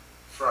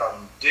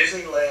from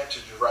Disneyland to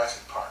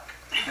Jurassic Park.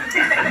 Because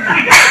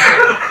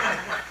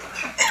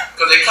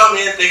they come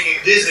in thinking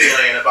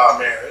Disneyland about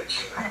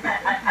marriage,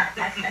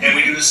 and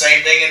we do the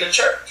same thing in the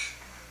church.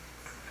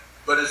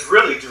 But it's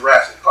really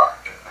Jurassic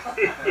Park.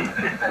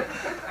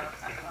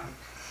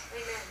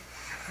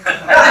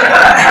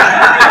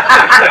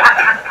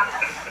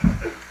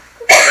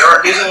 There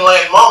are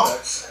Disneyland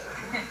moments.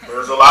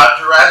 There's a lot of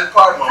Jurassic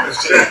Park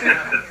moments too.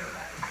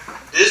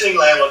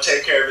 Disneyland will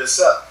take care of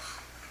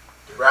itself.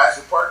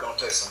 Jurassic Park gonna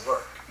take some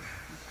work.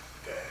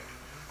 Okay,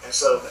 and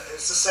so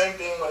it's the same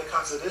thing when it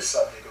comes to this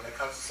subject. When it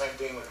comes to the same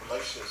thing with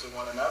relationships with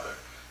one another,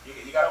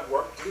 you got to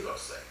work through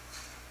those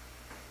things.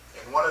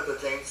 And one of the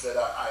things that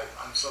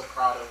I'm so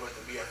proud of with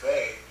the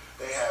BFA,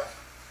 they have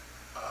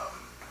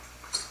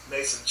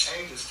made some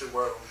changes to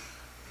where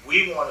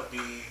we want to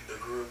be the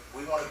group,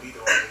 we want to be the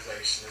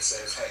organization that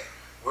says, hey,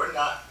 we're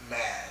not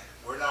mad,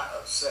 we're not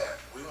upset,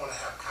 we want to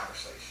have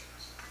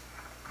conversations.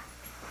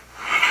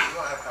 We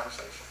want to have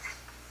conversations.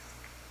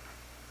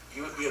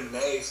 You would be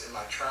amazed in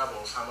my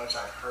travels how much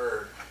I've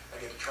heard. I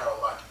get to travel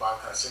a lot to Bible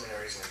college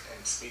seminaries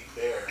and speak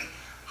there.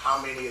 How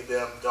many of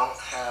them don't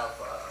have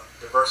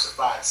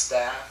diversified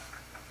staff?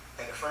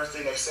 And the first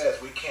thing they say is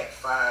we can't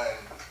find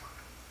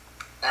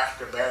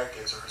African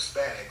Americans or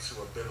Hispanics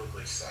who are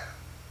biblically sound.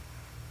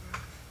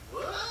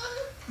 What?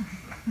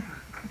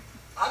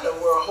 I know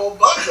where a whole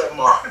bunch of them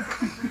are.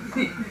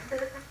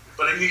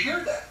 But if you hear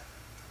that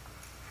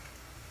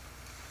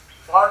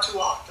far too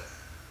often.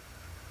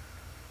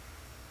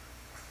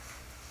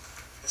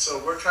 And so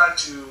we're trying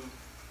to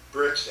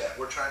bridge that.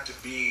 We're trying to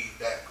be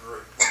that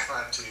group. We're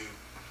trying to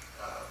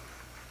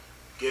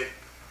get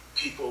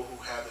people who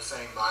have the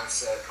same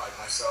mindset like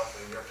myself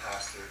and your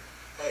pastor.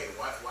 Hey,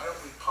 why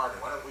don't we partner?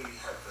 Why don't we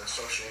have an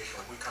association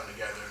where we come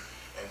together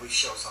and we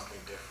show something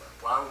different?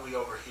 Why are we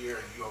over here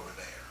and you over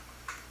there?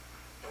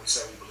 And we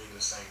say we believe in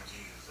the same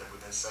Jesus, that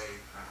we've been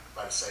saved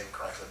by the same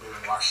Christ, that we've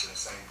been washed in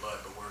the same blood,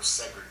 but we're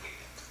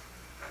segregated.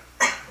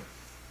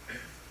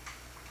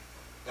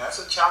 Now, that's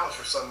a challenge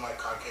for some of my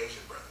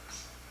Caucasian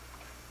brothers.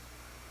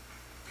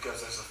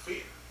 Because there's a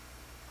fear.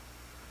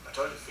 I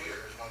told you fear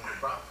is one of the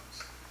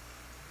problems.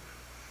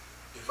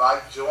 If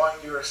I join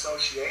your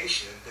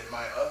association, then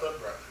my other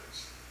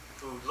brothers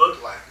who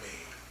look like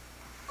me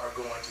are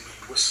going to be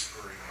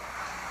whispering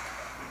behind my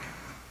back.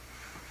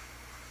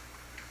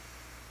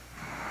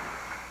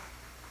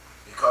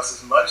 Because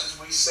as much as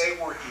we say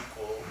we're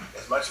equal,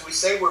 as much as we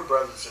say we're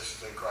brothers and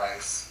sisters in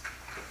Christ,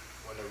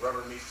 when the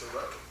rubber meets the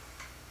road,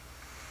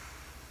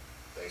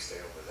 they stay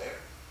over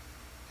there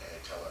and they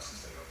tell us to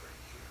stay over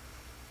here.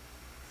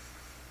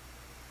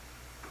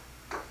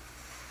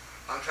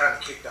 I'm trying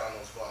to kick down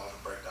those walls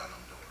and break down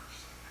them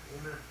doors.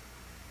 Amen.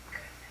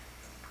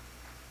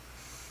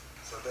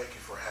 So thank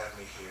you for having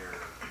me here,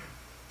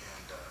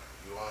 and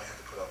you only have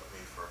to put up with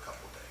me for a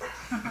couple of days.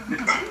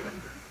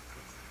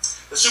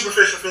 The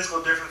superficial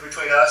physical difference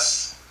between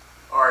us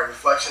are a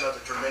reflection of the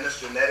tremendous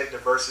genetic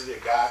diversity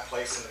that God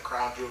placed in the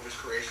crown jewel of his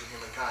creation,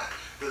 humankind.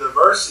 The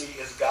diversity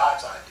is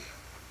God's idea.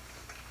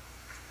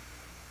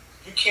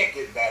 You can't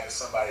get mad at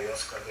somebody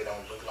else because they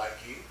don't look like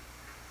you.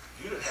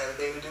 You didn't have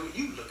anything to do with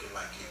you looking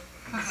like you.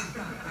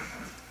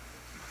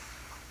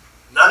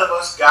 None of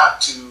us got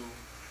to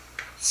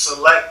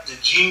select the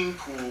gene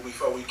pool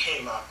before we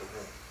came out the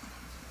womb.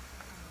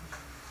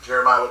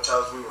 Jeremiah would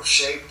tell us we were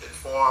shaped and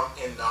formed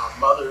in our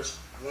mother's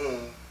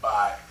womb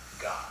by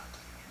God.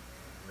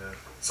 Amen.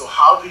 So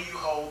how do you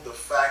hold the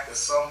fact that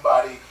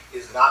somebody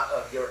is not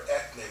of your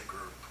ethnic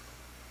group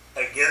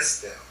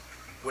against them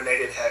when they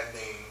didn't have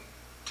anything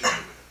to do with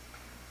it?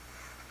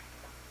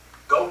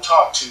 Go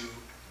talk to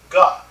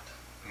God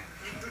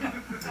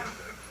and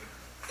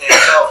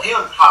tell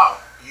him how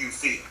you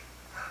feel.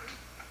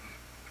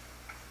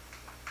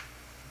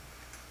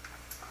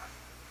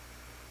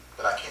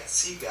 But I can't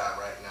see God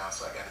right now,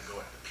 so I got to go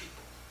at the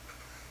people.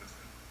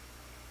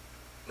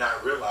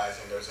 Not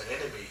realizing there's an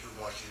enemy who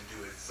wants you to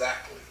do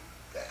exactly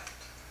that.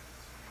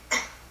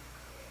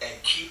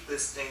 And keep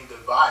this thing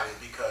divided,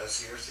 because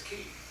here's the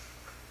key.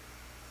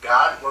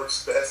 God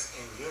works best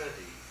in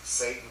unity.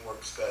 Satan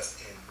works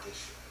best in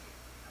disunity.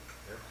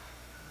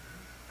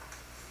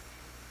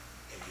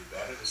 And you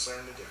better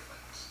discern the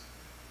difference.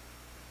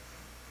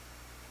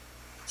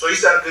 So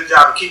he's done a good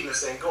job of keeping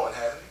this thing going,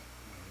 hasn't he?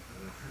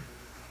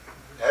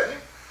 Hasn't he?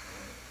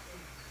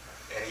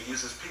 And he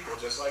uses people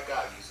just like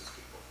God uses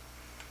people.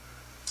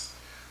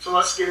 So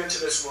let's get into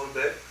this a little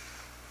bit.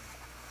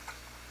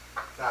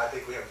 Now I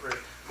think we have pretty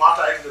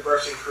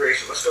multi-diversity in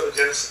creation. Let's go to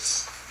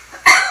Genesis.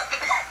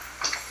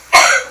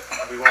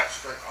 We won't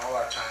spend all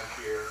our time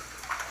here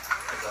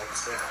because I can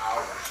spend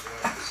hours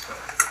doing this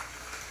stuff.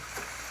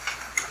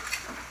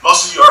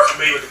 Most of you are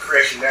familiar with the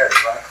creation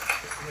narrative, right?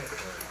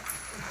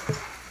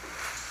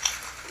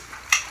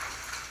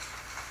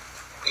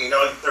 You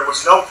know, there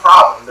was no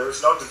problem, there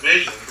was no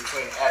division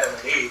between Adam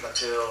and Eve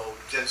until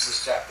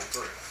Genesis chapter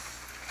 3.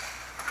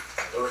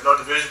 There was no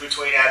division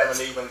between Adam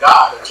and Eve and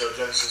God until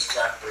Genesis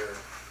chapter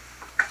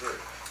 3.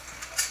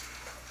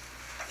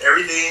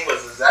 Everything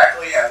was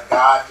exactly as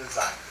God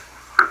designed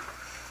it,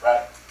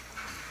 right?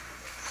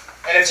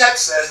 And the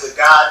text says that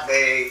God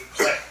made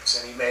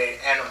plants and he made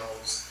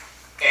animals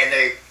and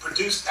they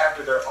produced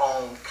after their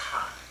own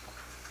kind.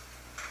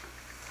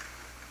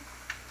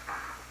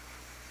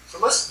 So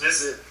let's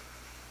visit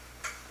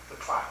the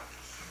clouds.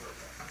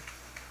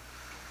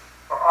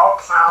 Are all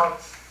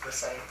clouds the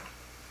same?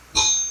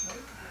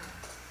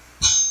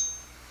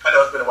 I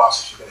know it's been a while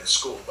since you've been in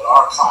school, but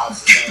are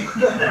clouds the same?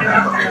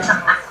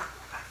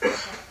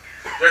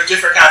 There's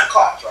different kinds of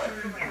clouds, right?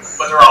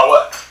 But they're all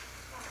what?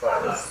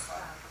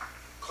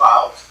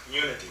 Clouds,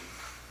 unity,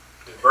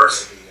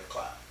 diversity of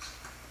clouds.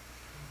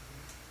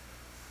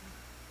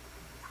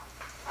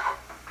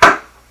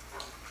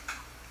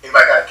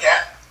 Anybody got a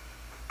cat?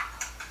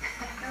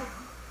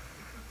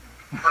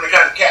 How many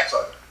kinds of cats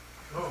are there?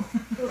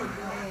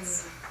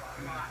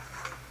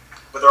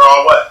 But they're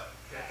all what?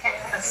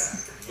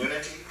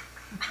 Unity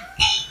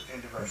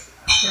and diversity.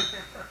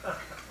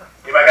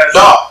 Anybody got a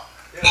dog?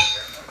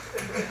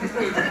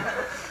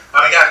 How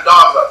many kinds of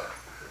dogs are there?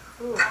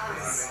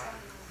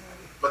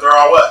 But they're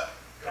all what?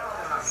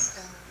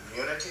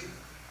 Unity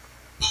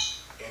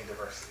and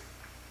diversity.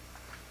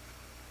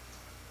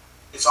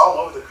 It's all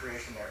over the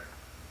creation narrative.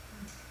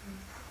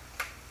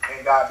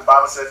 And God, the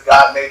Bible says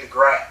God made the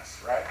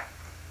grass, right?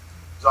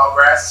 Is all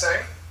grass the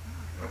same?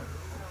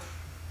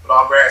 But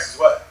all grass is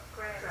what?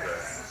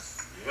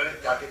 Grass. Unity?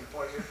 Y'all getting the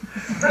point here?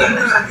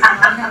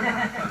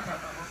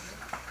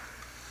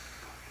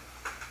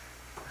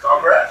 It's all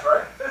grass,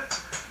 right?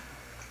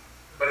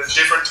 But it's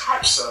different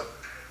types of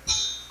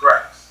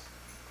grass.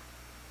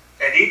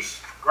 And each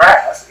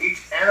grass,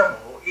 each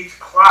animal, each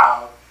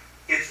cloud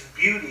is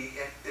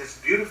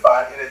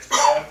beautified in its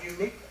own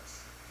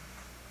uniqueness.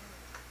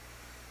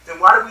 Then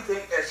why do we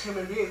think as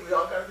human beings we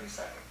all got to be the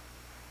same?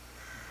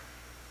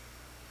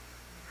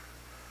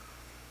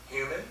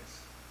 Humans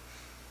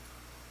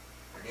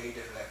are many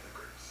different ethnic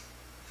groups.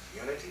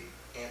 Unity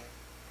and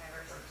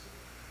diversity.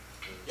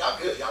 Y'all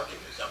good. Y'all get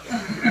this. Y'all get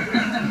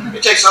this.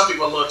 It takes some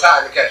people a little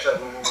time to catch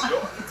up with what we're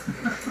doing.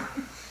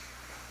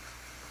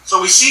 So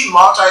we see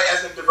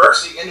multi-ethnic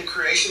diversity in the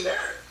creation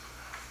narrative.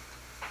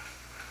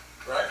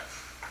 Right?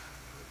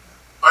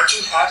 Aren't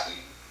you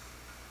happy,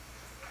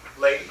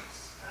 ladies,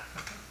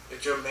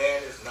 that your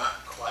man is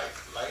not quite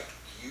like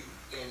you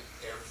in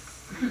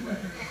every way?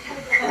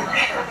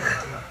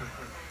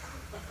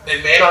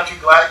 And man, aren't you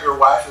glad your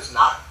wife is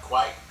not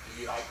quite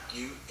like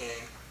you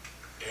in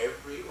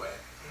every way?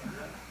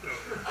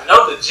 I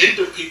know the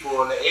gender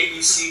people and the A,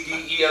 B, C, D,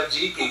 E, F,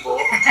 G people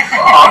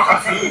are all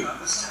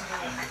confused.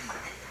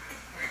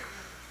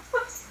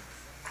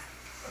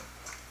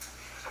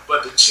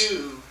 But the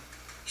two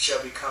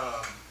shall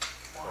become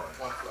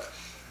one flesh.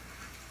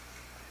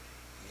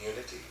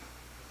 Unity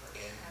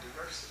in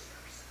diversity.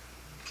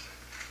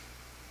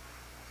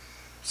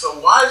 So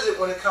why is it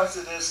when it comes to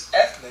this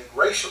ethnic,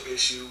 racial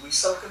issue, we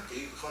so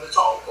confused when it's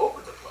all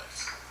over the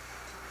place?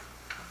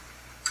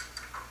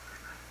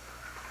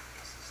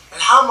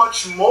 And how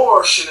much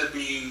more should it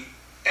be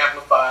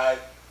amplified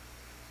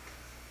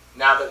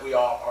now that we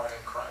all are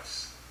in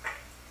Christ?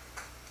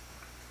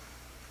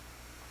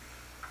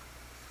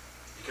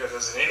 Because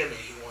as an enemy,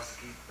 he wants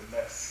to keep the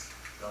mess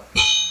going.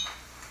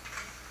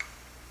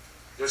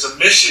 There's a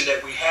mission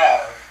that we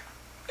have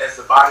as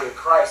the body of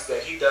Christ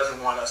that he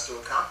doesn't want us to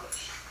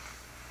accomplish.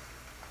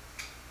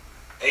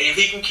 And if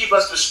he can keep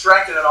us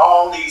distracted in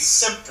all these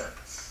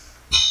symptoms,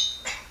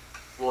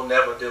 we'll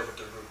never deal with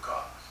the root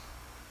cause.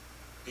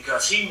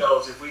 Because he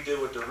knows if we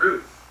deal with the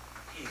root,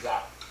 he's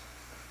out.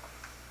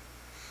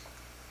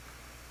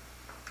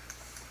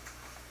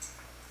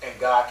 And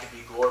God can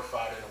be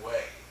glorified in a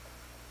way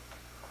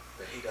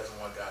that he doesn't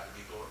want God to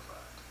be glorified.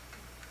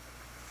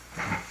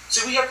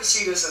 See, we have to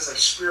see this as a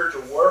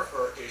spiritual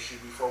warfare issue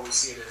before we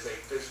see it as a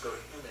physical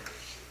human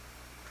issue.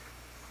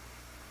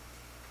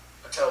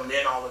 I tell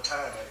men all the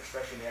time,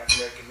 especially in the African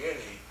American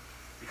community,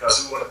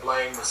 because we want to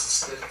blame the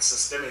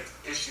systemic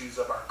issues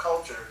of our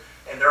culture,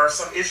 and there are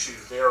some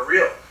issues, they are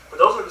real, but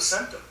those are the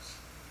symptoms.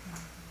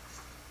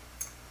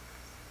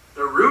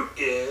 The root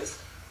is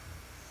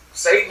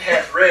Satan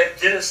has read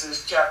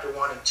Genesis chapter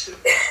 1 and 2.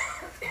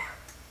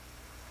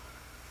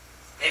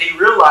 And he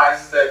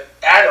realizes that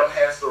Adam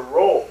has the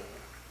role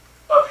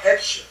of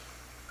headship.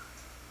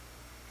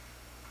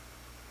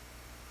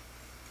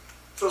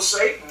 So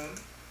Satan,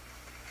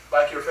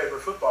 like your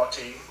favorite football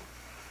team,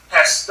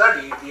 has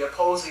studied the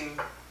opposing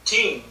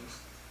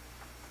team's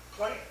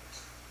plans.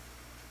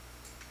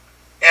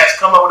 And has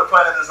come up with a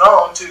plan of his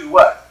own to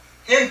what?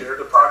 hinder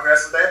the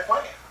progress of that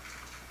plan.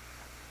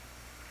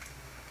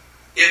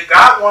 If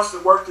God wants to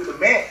work through the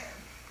man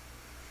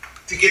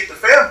to get the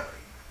family,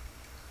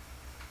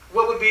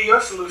 what would be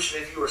your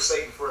solution if you were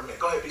Satan for a minute?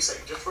 Go ahead, be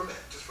Satan just for a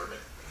minute, just for a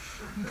minute.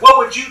 What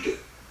would you do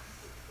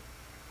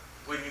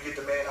when you get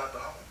the man out the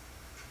home?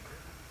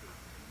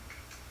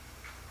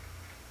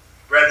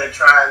 Rather than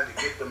trying to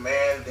get the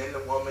man, then the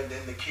woman,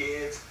 then the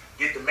kids,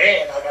 get the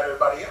man, I got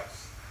everybody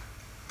else.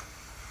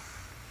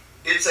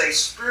 It's a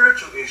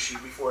spiritual issue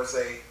before it's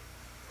a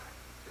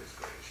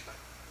physical issue.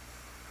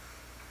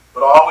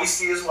 But all we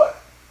see is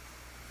what?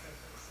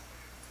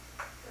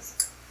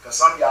 Because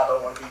some of y'all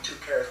don't want to be too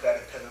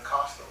charismatic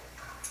Pentecostal.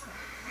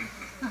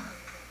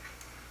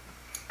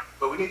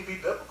 But we need to be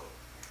biblical.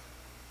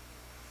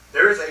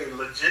 There is a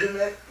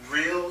legitimate,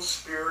 real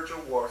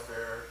spiritual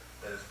warfare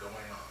that is going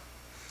on.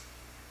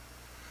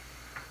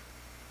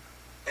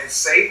 And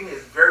Satan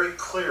is very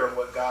clear on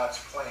what God's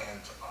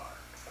plans are.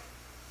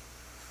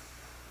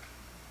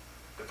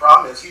 The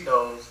problem is he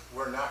knows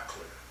we're not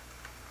clear.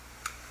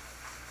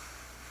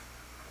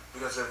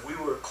 Because if we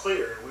were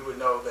clear, we would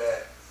know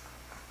that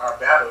our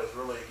battle is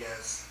really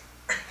against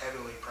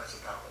heavenly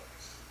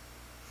principalities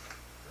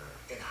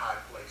in high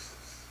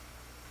places.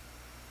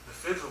 The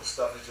physical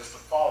stuff is just a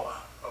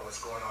fallout of what's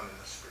going on in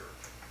the spirit.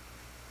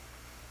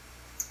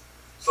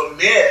 So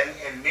men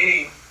in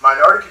many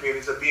minority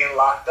communities are being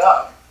locked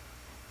up.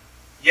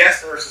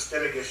 Yes, there are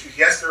systemic issues.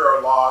 Yes, there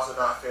are laws that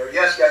are not fair.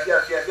 Yes.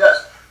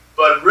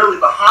 But really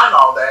behind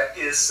all that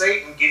is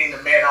Satan getting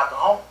the man out the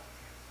home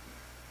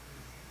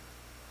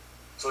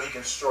so he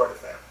can destroy the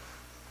family.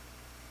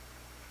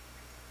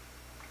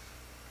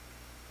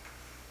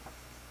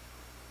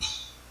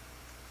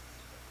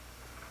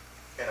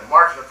 And a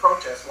march and a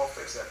protest won't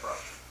fix that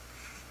problem.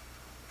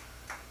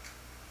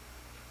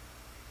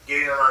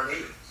 Getting on our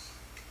knees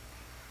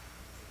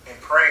and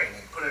praying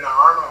and putting our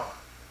armor on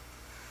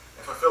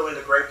and fulfilling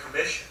the Great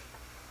Commission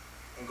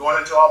and going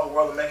into all the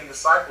world and making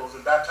disciples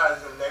and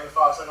baptizing in the name of the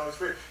Father, Son, and Holy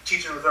Spirit,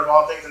 teaching to observe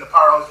all things in the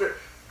power of the Holy Spirit.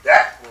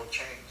 That will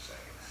change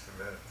things.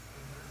 Amen.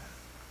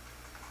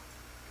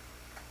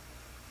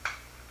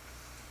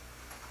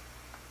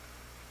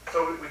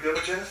 So we good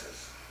with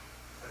Genesis.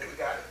 I think we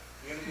got it.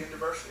 Unity and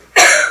diversity.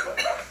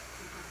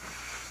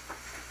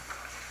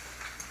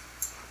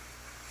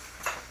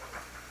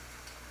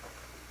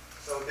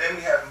 So then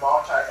we have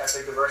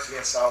multi-ethnic diversity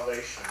and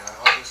salvation. Now,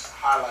 I'll just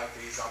highlight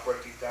these. I'll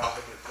break these down a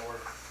little bit more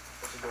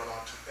what's going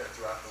on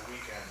throughout the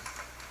weekend.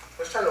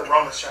 Let's turn to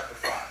Romans chapter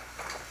 5.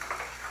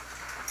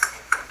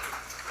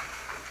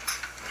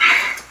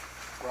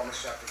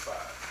 Romans chapter 5.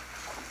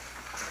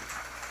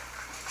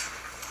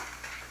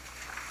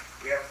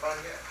 We having fun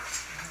yet?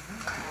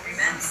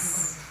 Amen.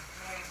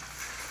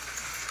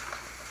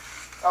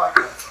 I like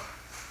to have fun.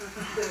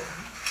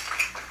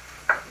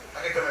 I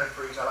can come in and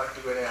preach. I like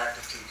to do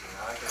interactive teaching.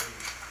 I like to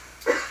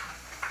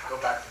go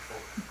back and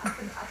forth. I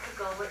could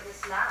go witness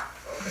now.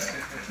 Okay.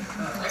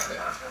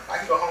 I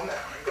can go home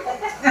now.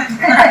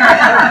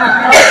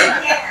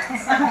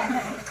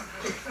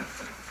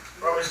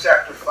 Romans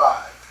chapter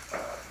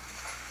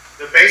 5.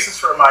 The basis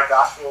for my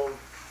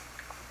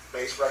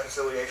gospel-based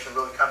reconciliation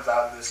really comes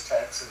out of this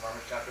text in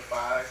Romans chapter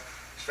 5,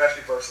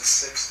 especially verses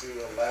 6 through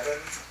 11.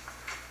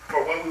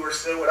 For when we were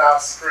still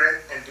without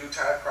strength, in due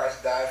time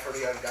Christ died for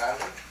the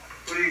ungodly.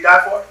 Who did he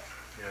die for?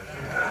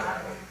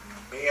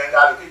 Any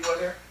ungodly people in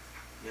here?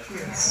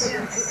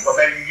 Yes. Well,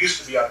 maybe you used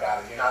to be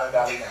ungodly. You're not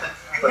ungodly now.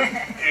 But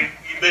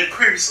you've been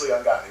previously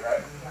ungodly,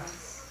 right?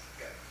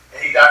 Okay.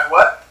 And he died for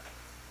what?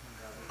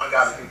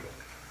 Ungodly people.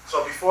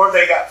 So before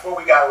we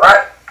got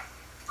right,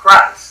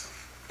 Christ,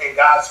 in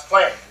God's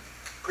plan,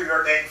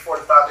 preordained before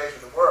the foundation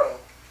of the world,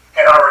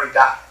 had already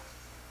died.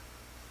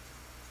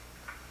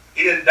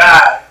 He didn't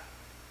die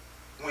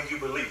when you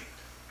believed.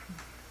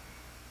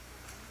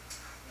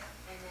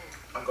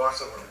 I'm going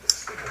somewhere with this.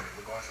 Stick with me.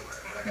 We're going somewhere.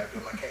 But I got to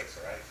build my case,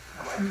 all right?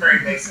 I'm like Perry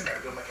Mason. I got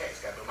to build my case.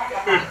 Got to build my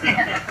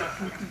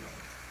case.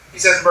 He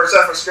says in verse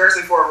 7, for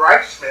scarcely for a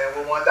righteous man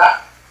will one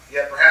die.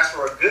 Yet perhaps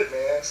for a good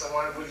man,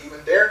 someone would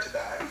even dare to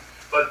die.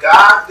 But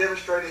God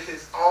demonstrated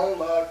his own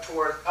love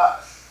towards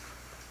us.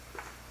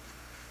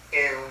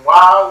 And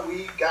while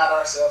we got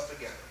ourselves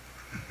together,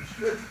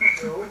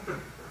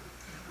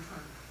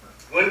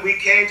 when we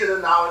came to the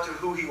knowledge of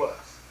who he was,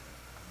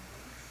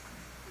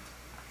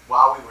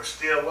 while we were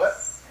still what?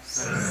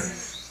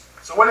 Sinners.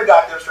 So when did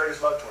God demonstrate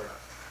his love toward us?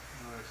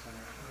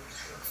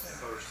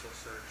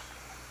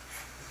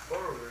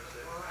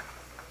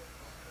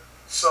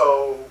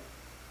 So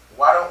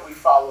why don't we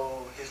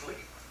follow his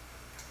lead?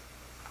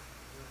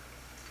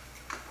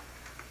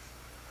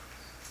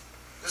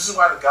 This is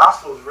why the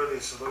gospel is really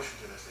a solution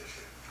to this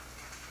issue.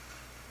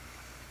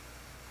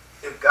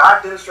 If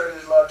God demonstrated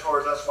his love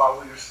towards us while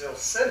we were still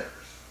sinners,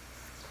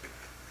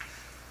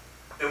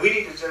 then we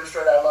need to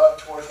demonstrate our love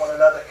towards one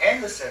another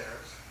and the sinners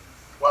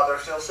while they're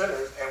still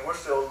sinners and we're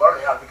still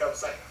learning how to become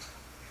saints.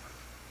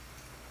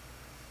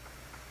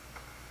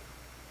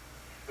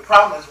 The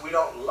problem is we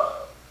don't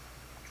love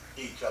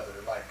each other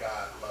like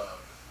God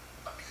loved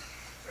us.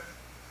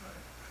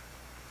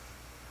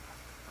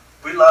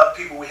 We love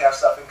people we have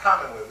stuff in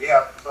common with. We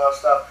love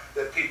stuff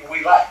that people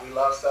we like. We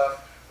love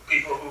stuff,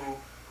 people who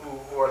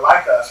are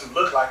like us, who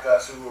look like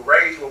us, who were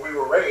raised where we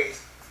were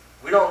raised.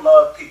 We don't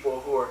love people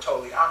who are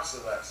totally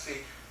opposite of us. See,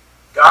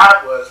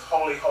 God was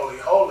holy, holy,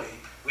 holy.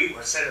 We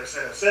were sinners,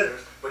 sinners,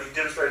 sinners, but he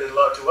demonstrated his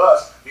love to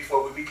us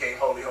before we became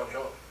holy, holy,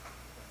 holy.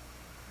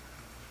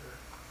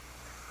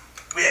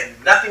 We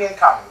had nothing in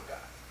common with God.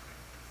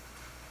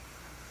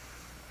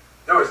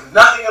 There was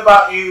nothing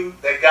about you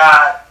that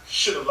God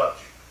should have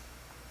loved you.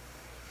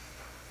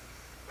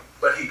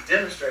 But he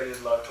demonstrated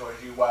his love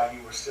towards you while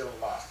you were still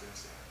lost in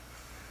sin.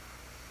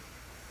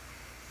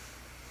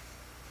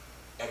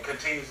 And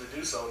continues to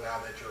do so now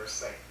that you're a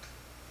saint.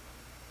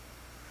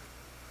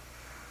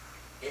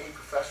 Any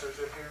professors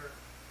in here?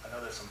 I know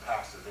there's some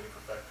pastors. Any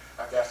professors?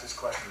 I have to ask this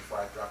question before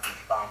I drop this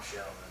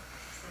bombshell.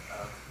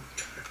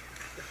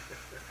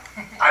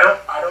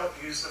 I don't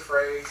use the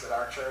phrase at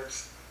our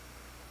church,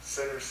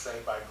 sinners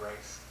saved by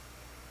grace.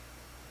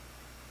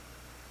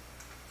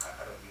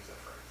 I don't use that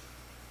phrase.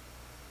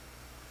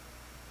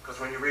 Because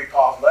when you read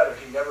Paul's letter,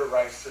 he never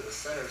writes to the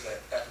sinners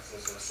at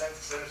Ephesus or the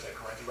sinners at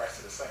Corinth. He writes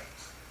to the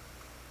saints.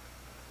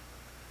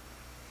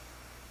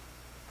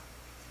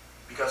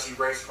 Because he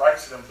writes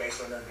to them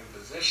based on their new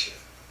position,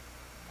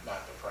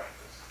 not the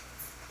practice.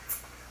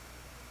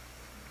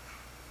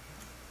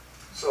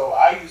 So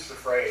I use the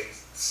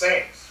phrase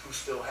saints who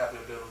still have the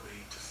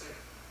ability to sin.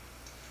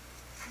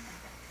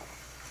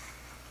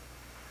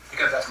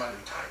 Because that's my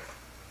new title.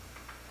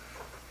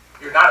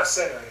 You're not a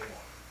sinner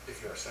anymore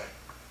if you're a saint.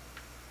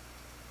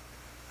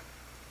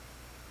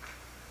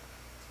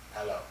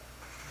 Hello.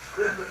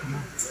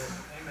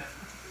 Amen.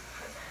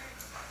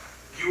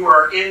 You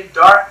were in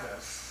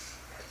darkness,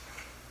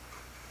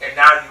 and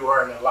now you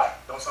are in the light.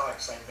 Don't sound like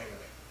the same thing to me.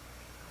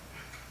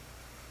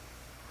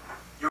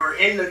 You were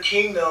in the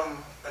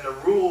kingdom and the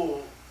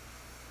rule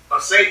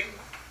of Satan.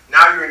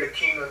 Now you're in the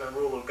kingdom and the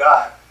rule of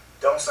God.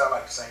 Don't sound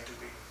like the same two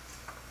people.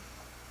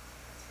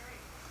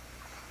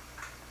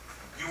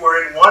 You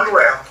were in one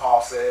realm,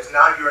 Paul says.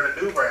 Now you're in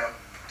a new realm.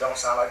 Don't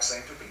sound like the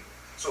same two people.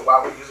 So why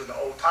are we using the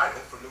old title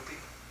for new people?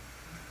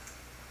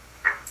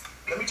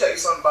 Let me tell you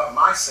something about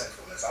my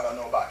sinfulness. I don't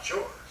know about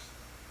yours.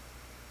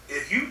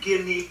 If you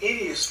give me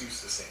any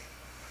excuse to sin,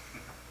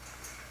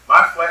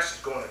 my flesh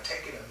is going to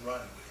take it and run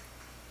with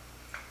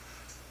it.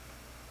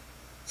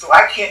 So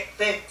I can't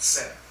think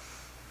sinner.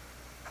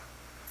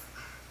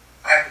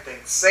 I have to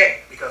think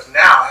saint, because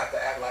now I have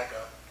to act like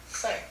a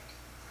saint.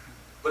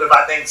 But if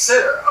I think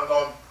sinner,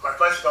 my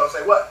flesh is going to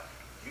say, what?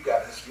 You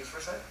got an excuse for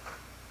sin.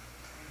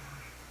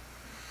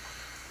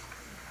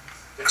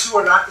 The two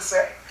are not the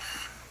same.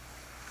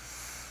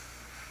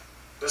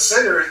 The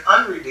sinner is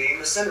unredeemed.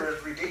 The sinner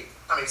is redeemed.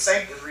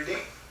 Saint is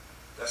redeemed.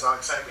 That's not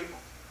the same people.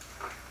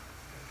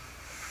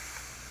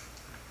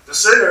 The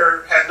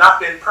sinner has not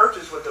been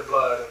purchased with the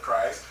blood of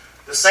Christ.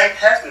 The saint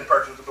has been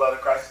purchased with the blood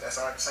of Christ. That's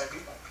not the same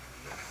people.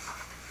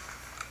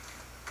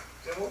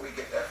 Then where do we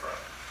get that from?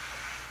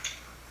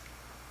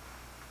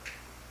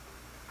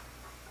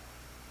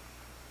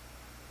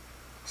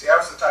 See, I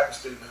was the type of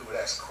student who would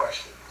ask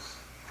questions.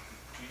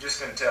 You just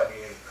couldn't tell me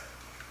anything.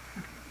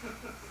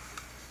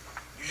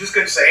 You just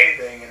couldn't say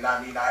anything and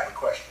not mean I have a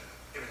question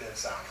if it didn't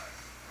sound right.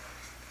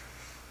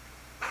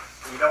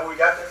 You know where we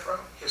got that from?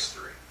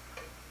 History.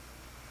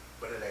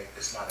 But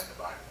it's not in the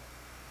Bible.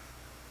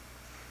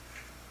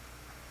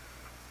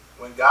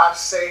 When God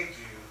saved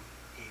you,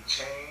 he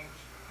changed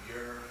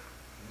your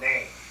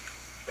name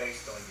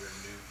based on your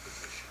new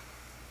position.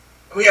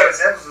 And we have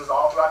examples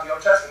all throughout the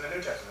Old Testament and the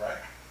New Testament,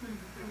 right?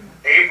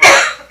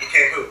 Abraham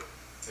became who?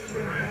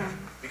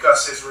 Abraham.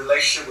 Because his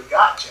relationship with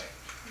God changed.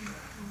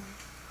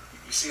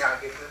 You see how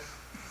I get this?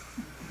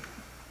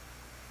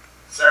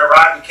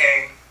 Sarai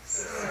became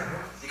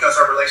Sarah because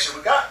her relationship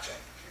with God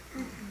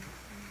changed.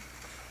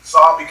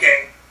 Saul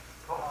became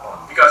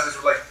because his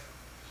relationship.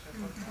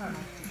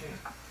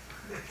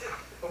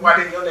 Well, why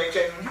didn't your name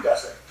change when you got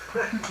saved?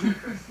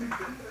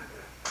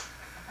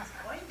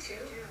 Going to.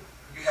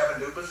 You have a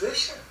new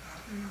position.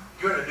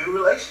 You're in a new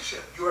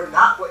relationship. You are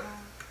not what.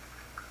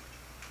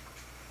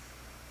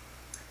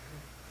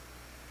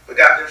 But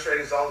God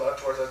demonstrated his own love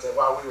towards us, that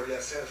while we were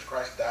yet sinners,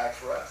 Christ died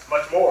for us.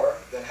 Much more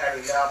than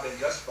having now been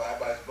justified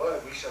by his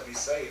blood, we shall be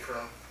saved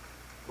from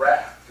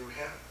wrath through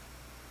him.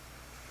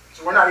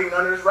 So we're not even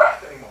under his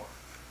wrath anymore.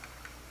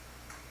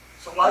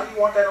 So why do you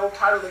want that old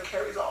title that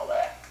carries all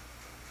that?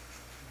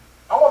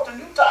 I want the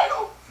new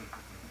title.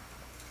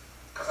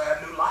 Because I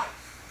have new life.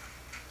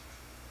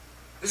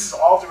 This is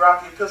all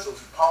throughout the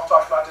epistles. Paul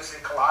talks about this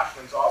in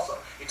Colossians also.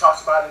 He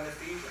talks about it in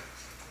Ephesians.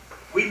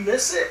 We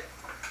miss it.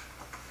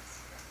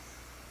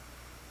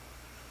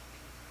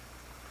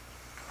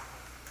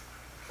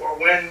 For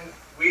when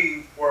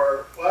we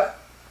were, what?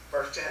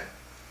 Verse 10.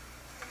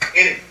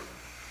 Enemies.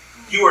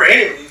 You were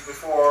enemies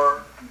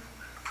before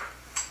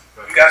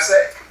you got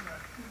saved.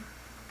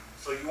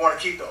 So you want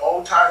to keep the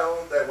old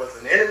title that was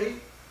an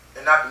enemy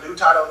and not the new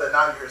title that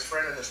now you're his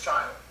friend and his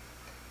child.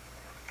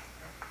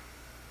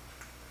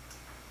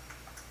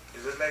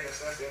 Is this making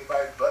sense to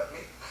anybody but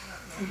me?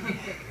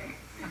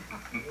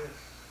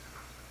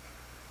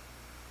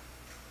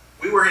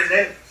 were his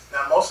enemies.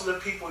 Now, most of the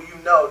people you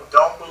know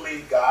don't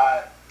believe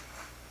God,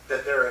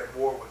 that they're at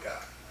war with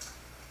God.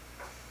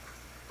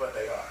 But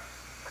they are.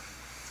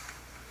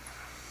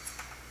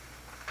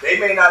 They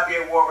may not be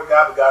at war with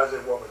God, but God is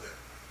at war with them.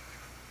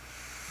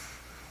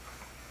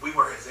 We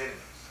were his enemies.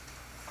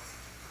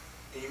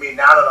 And you mean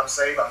now that I'm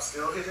saved, I'm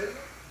still his enemy?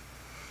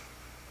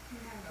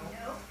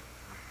 No.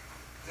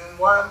 Then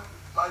why am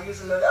I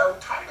using that old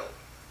title?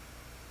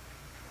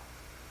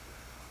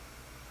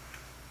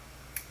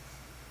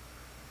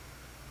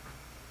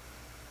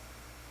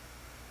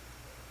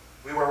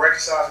 We were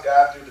reconciled to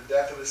God through the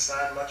death of his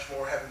Son. Much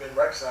more, having been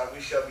reconciled,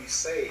 we shall be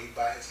saved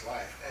by his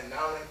life. And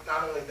not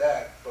only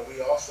that, but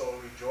we also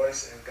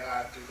rejoice in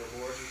God through the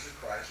Lord Jesus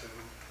Christ,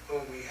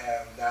 whom we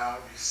have now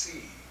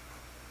received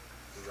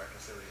the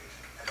reconciliation.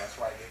 And that's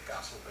where I get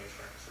gospel-based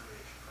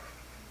reconciliation from.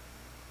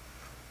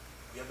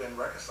 We have been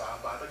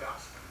reconciled by the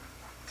gospel.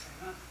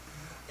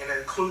 And it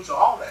includes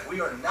all that. We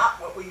are not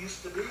what we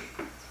used to be.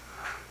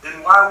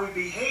 Then why are we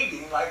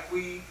behaving like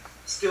we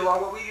still are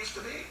what we used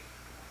to be?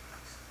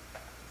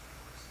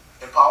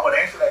 And Paul would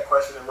answer that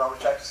question in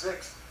Romans chapter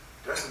 6.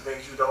 There's some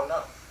things you don't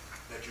know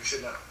that you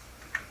should know.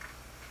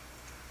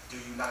 Do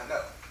you not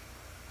know?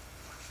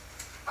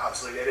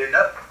 Obviously, they didn't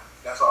know.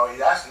 That's all he's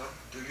asking them.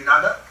 Do you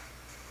not know?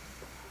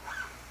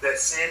 That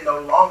sin no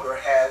longer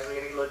has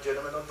any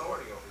legitimate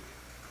authority over you.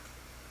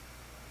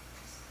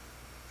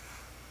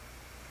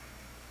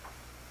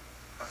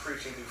 I'm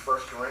preaching through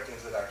 1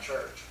 Corinthians at our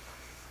church.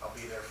 I'll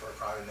be there for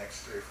probably the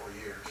next 3 or 4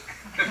 years.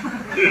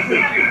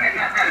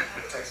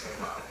 It takes me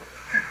a while.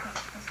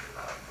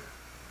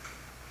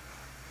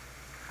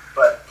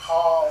 But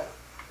Paul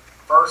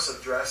first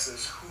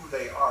addresses who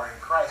they are in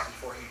Christ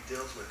before he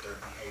deals with their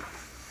behavior.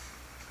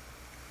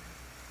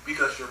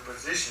 Because your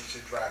position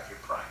should drive your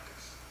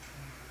practice.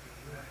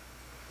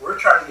 We're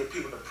trying to get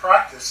people to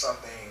practice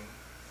something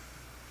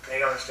they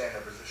don't understand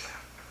their position.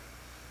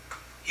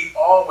 He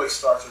always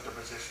starts with the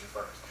position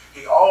first.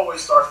 He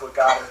always starts what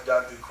God has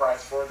done through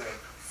Christ for them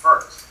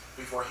first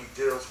before he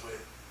deals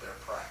with their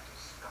practice.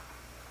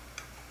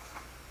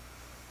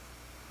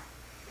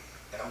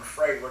 And I'm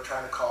afraid we're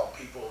trying to call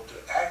people to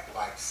act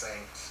like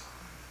saints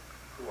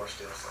who are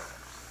still sinners.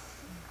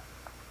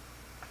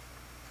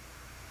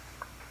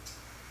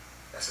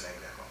 That's an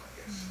amen moment,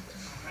 yes.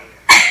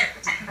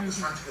 Let's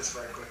run through this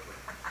very quickly.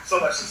 So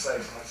much to say,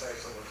 so much to say,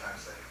 so little time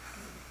to say.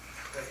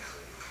 Thank you.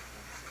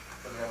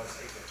 Let me know it's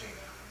 8:15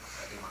 now.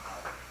 That'd be my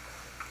hour.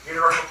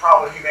 Universal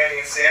problem of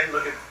humanity and sin.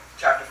 Look at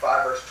chapter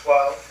 5, verse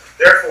 12.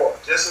 Therefore,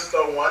 just as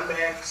though one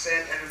man's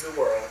sin entered the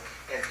world,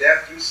 and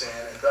death through sin,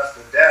 and thus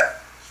the death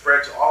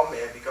spread to all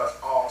men because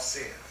all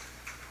sinned.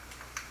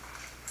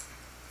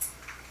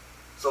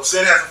 So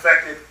sin has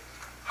affected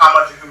how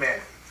much of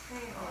humanity?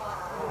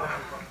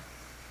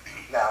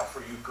 Now,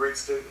 for you Greek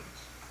students,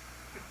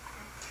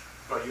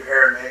 or you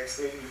Aramaic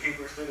students, you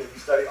Hebrew students, if you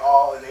study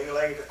all in any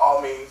language,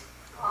 all means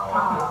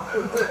all.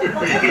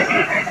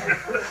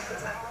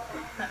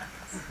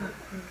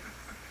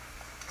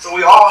 So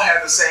we all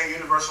have the same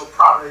universal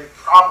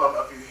problem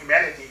of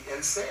humanity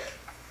in sin.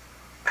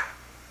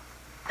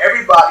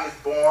 Everybody is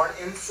born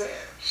in sin,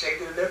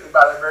 shaped and lifted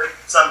by the very.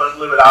 Some of us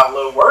live it out a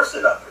little worse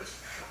than others,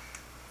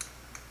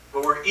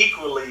 but we're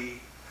equally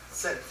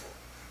sinful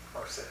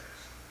or sinners.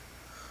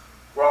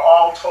 We're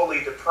all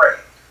totally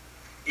depraved,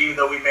 even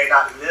though we may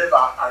not live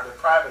out our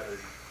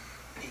depravity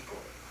equally.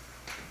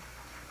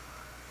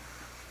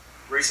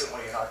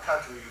 Recently in our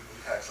country,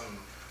 we've had some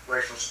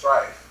racial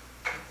strife.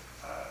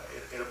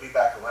 It'll be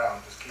back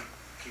around. Just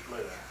keep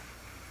living.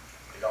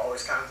 It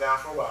always comes down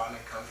for a while and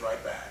it comes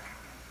right back.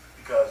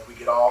 Because we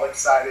get all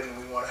excited and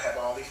we want to have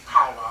all these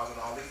powwows and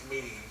all these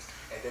meetings,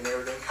 and then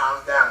everything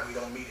calms down and we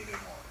don't meet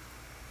anymore.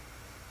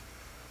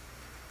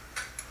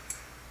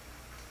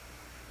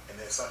 And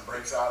then something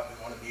breaks out and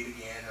we want to meet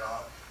again, and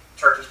all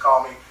churches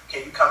call me,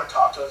 can you come and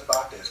talk to us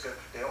about this? Because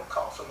they don't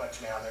call so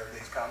much now and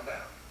everything's calmed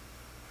down.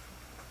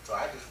 So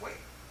I just wait.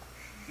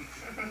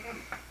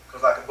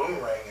 Because like a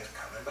boomerang, it's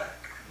coming back.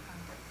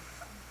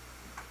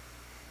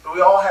 But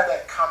we all have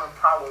that common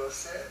problem of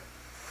sin.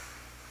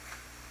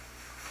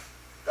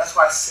 That's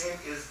why sin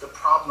is the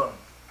problem.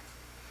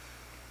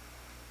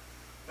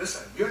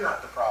 Listen, you're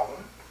not the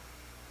problem.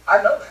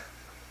 I know that.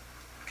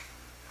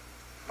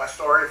 My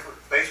story for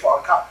baseball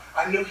and college,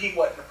 I knew he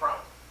wasn't the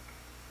problem.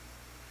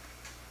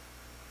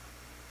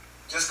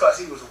 Just because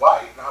he was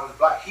white and I was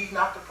black, he's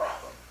not the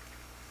problem.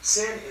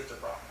 Sin is the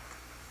problem.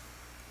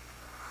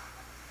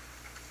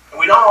 And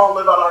we don't all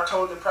live out our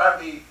total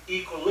depravity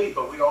equally,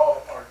 but we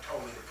all are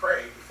totally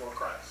depraved before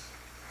Christ.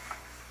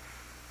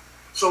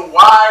 So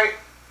why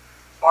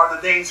are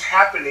the things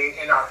happening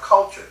in our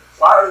culture?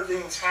 Why are the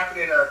things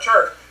happening in our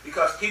church?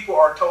 Because people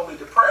are totally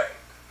depraved.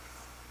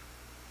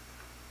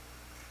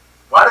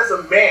 Why does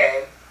a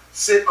man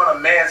sit on a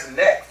man's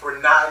neck for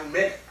 9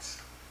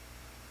 minutes?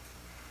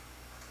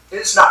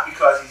 It's not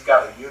because he's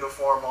got a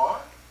uniform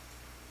on.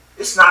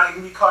 It's not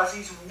even because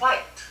he's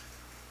white.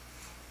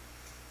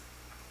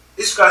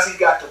 It's because he's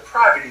got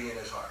depravity in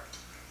his heart.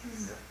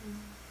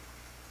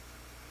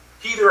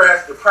 He either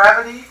has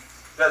depravity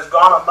that's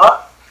gone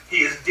amok, he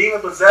is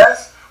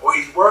demon-possessed, or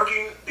he's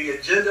working the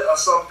agenda of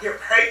some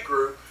hate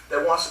group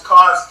that wants to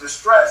cause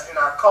distress in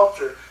our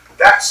culture,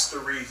 that's the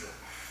reason.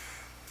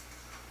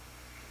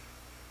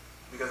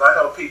 Because I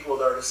know people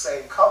that are the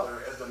same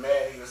color as the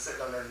man he was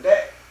sitting on their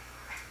neck,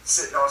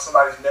 sitting on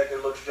somebody's neck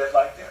that looks just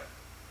like them.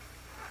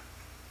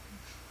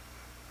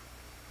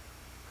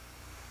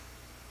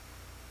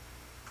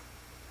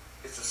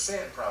 It's a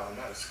sin problem,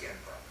 not a skin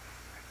problem.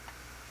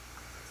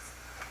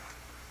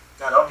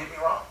 Now, don't get me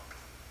wrong.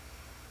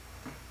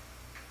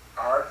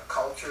 Our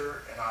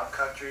culture and our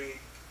country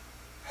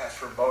has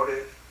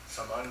promoted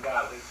some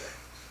ungodly things.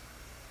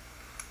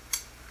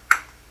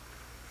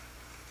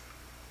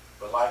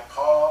 But like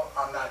Paul,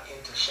 I'm not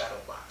into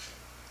shadow boxing.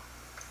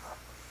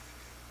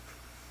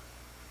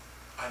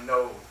 I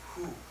know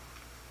who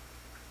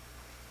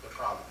the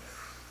problem is.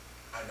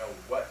 I know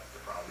what the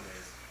problem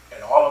is.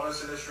 And all of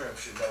us in this room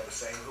should know the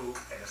same who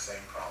and the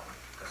same problem,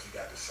 because you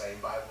got the same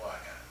Bible I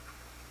got.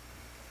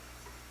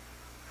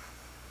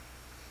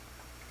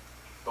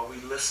 But we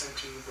listen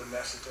to the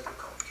message of the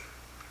culture.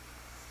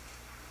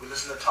 We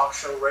listen to talk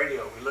show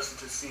radio. We listen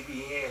to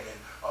CBN and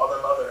all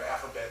them other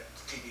alphabet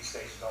TV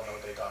stations don't know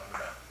what they're talking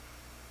about.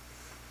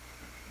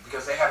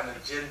 Because they have an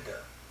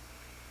agenda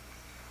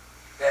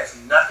that has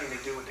nothing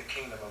to do with the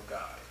kingdom of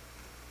God.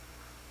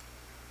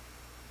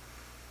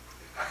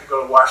 I could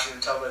go to Washington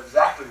and tell them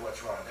exactly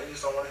what's wrong. They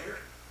just don't want to hear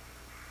it.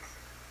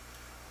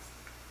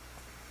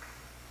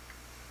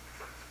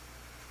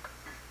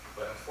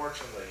 But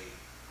unfortunately,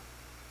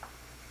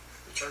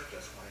 the church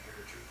doesn't want to hear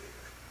the truth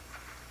either.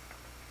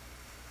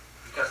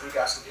 Because we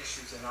got some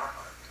issues in our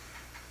heart.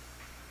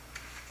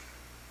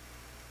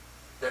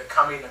 That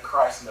coming to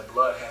Christ and the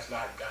blood has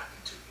not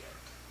gotten to yet.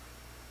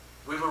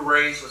 We were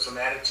raised with some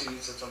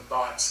attitudes and some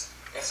thoughts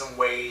and some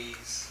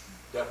ways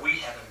that we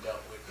haven't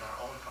dealt with in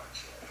our own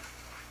hearts yet.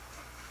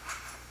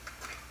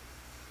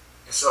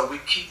 And so we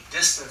keep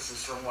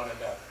distances from one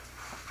another.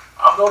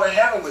 I'll go to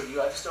heaven with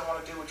you, I just don't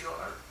want to deal with you on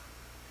earth.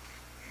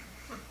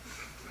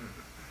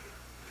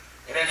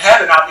 And in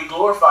heaven I'll be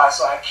glorified,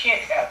 so I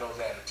can't have those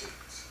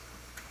attitudes.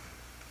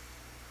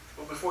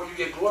 But before you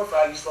get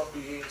glorified, you're supposed to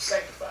be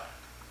sanctified.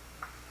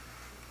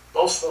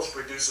 Both supposed to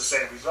produce the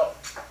same result.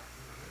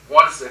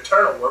 One is the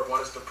eternal work,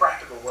 one is the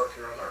practical work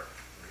here on earth.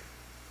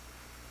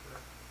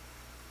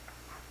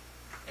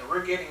 And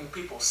we're getting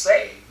people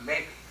saved,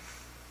 maybe.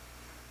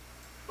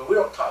 But we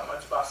don't talk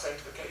much about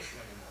sanctification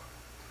anymore.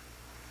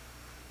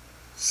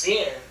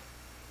 Sin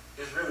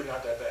is really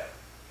not that bad.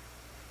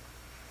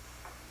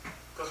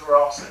 Because we're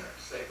all sinners,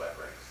 saved by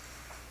grace.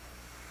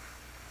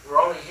 We're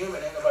only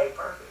human, ain't nobody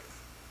perfect.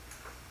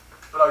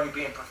 But are you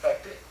being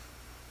perfected?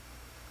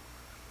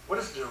 What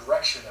is the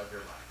direction of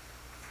your life?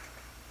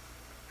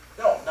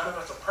 No, none of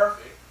us are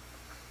perfect,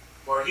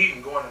 or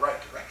even going the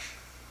right direction.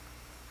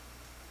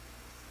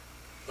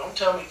 Don't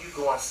tell me you're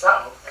going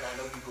south and I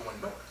know you're going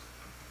north.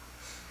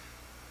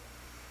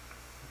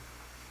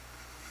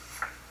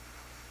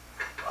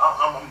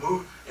 I'm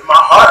moving, in my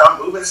heart, I'm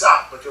moving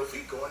south, but your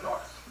feet going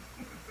north.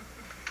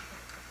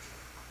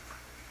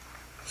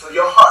 So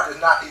your heart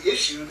is not the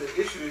issue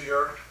is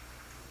your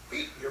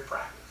feet, your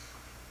practice.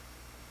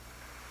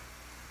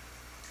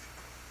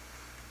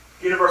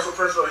 Universal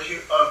principle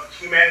of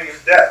humanity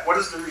is death. What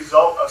is the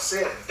result of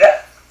sin?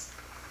 Death.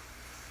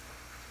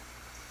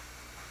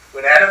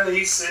 When Adam and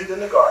Eve sinned in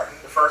the garden,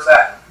 the first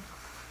Adam,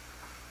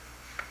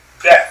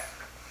 death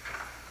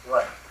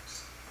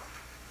reigns.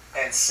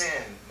 And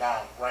sin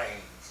now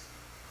reigns,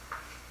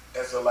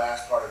 as the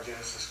last part of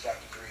Genesis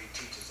chapter 3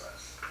 teaches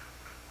us.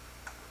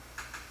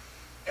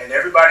 And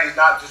everybody's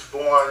not just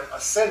born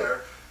a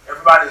sinner,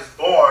 everybody's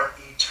born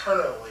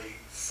eternally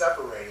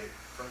separated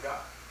from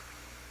God.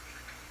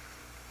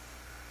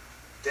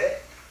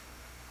 Dead.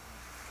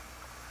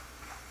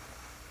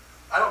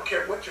 I don't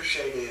care what your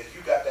shade is,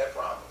 you got that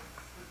problem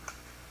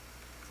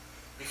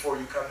before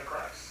you come to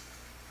Christ.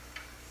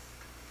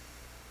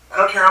 I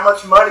don't care how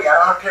much money,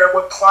 I don't care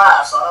what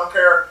class, I don't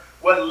care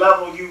what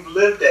level you've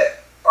lived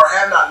at or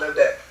have not lived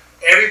at.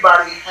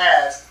 Everybody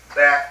has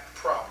that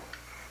problem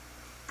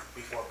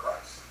before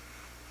Christ.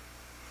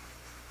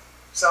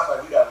 Sounds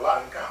like we got a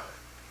lot in common.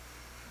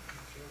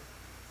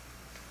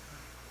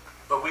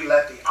 But we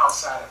let the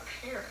outside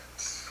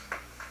appearance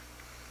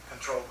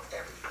control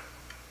everything.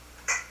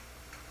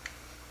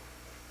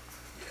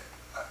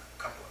 Yeah,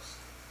 come close.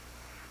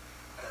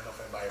 I don't know if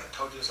anybody ever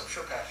told you this. I'm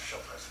sure Pastor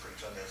Schultz has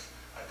preached on this.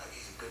 I know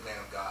he's a good man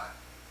of God.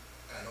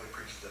 And I know he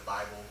preaches the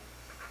Bible.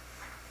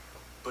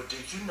 But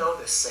did you know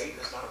that Satan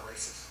is not a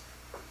racist?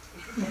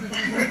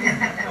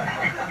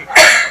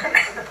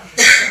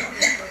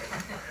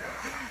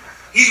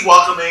 He's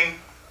welcoming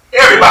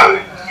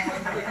everybody.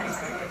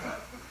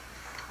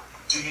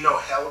 Do you know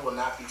hell will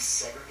not be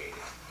segregated?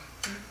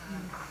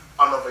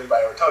 I don't know if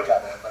anybody ever told you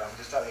that, but I'm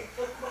just telling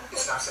you,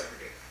 it's not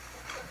segregated.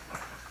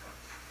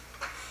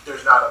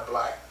 There's not a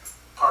black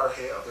part of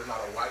hell. There's not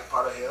a white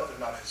part of hell. There's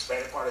not a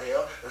Hispanic part of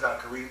hell. There's not a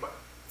Korean part.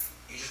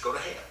 You just go to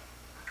hell.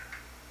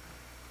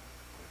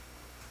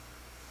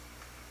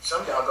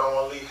 Some of y'all don't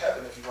want to leave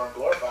heaven if you weren't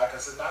glorified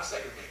because it's not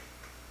segregated.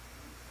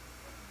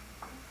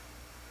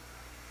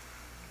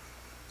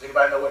 Does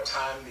anybody know what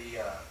time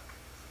the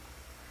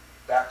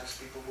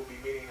Baptist people will be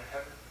meeting in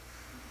heaven?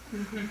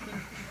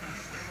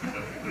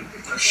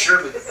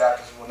 Surely the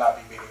Baptists will not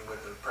be meeting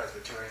with the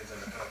Presbyterians and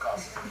the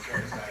Pentecostals and the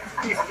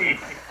Charismatics.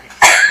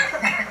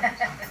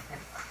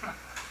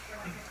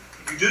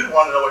 You do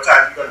want to know what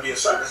time you're going to be in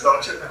service,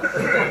 don't you?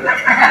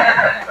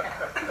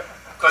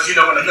 Because you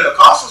know when the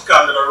Pentecostals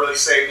come that are really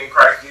saved in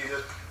Christ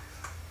Jesus,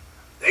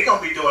 they're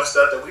going to be doing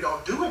stuff that we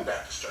don't do in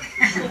Baptist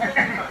churches.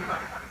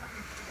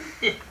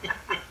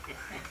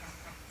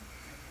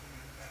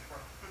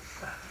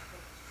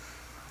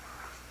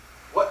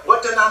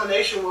 What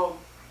denomination will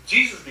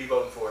Jesus be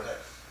voting for in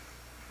heaven?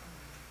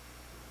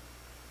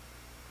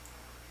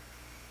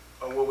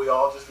 Or will we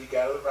all just be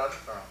gathered around the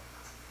throne?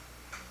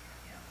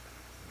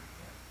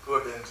 Who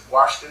have been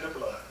washed in the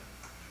blood,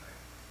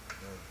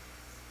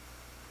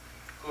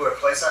 who have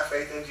placed our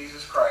faith in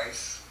Jesus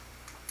Christ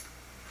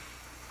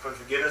for the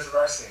forgiveness of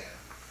our sin,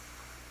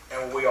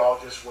 and will we all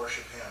just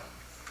worship Him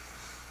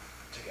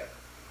together?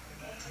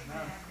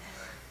 Amen.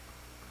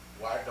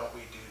 Why don't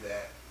we do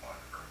that on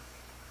earth?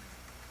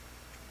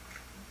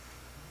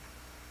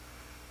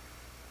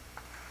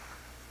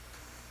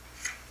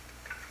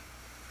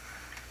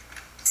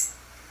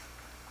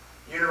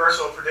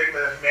 Universal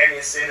predicament of humanity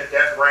and sin and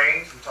death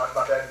reigns. We talked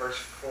about that in verse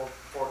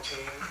 14.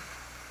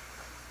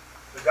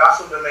 The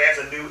gospel demands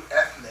a new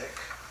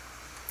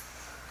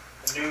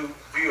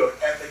view of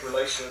ethnic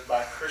relationship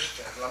by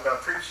Christians. And I'm going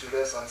to preach to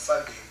this on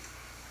Sunday.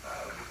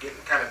 We're getting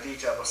kind of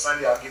detailed, but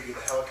Sunday I'll give you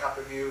the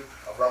helicopter view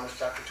of Romans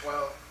chapter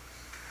 12.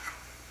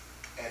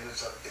 And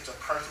it's a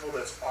principle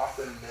that's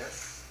often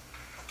missed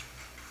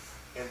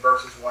in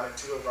verses 1 and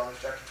 2 of Romans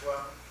chapter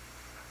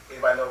 12.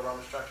 Anybody know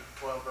Romans chapter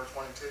 12, verse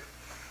 1 and 2?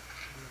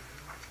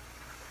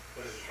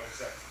 What is it? What is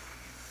that?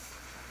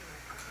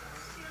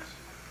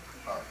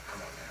 Oh, come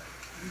on now.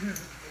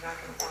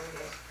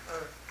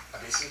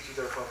 I beseech you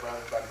therefore,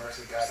 brothers, by the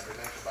mercy of God, to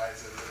present your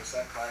bodies as a living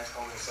sacrifice,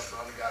 holy and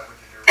acceptable unto God,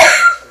 which is your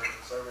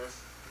spiritual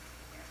service.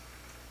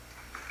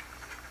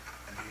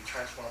 And be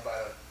transformed by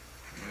the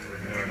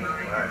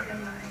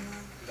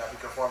do not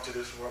be conformed to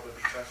this world, but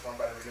be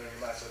transformed by the renewing of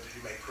your mind, so that you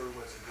may prove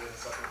what's the good and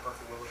acceptable and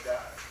perfect will of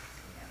God.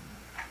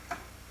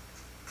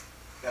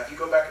 Now, if you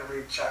go back and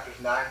read chapters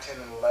 9,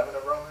 10, and 11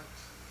 of Romans,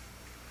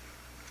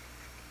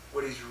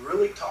 what he's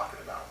really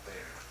talking about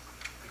there,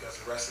 because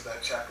the rest of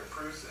that chapter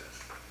proves this,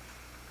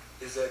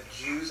 is that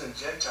Jews and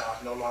Gentiles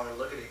no longer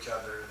look at each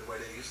other the way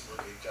they used to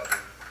look at each other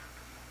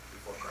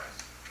before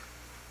Christ.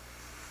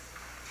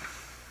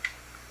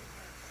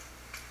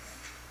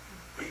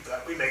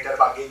 We make that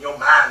about getting your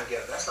mind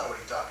together. That's not what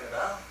he's talking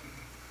about.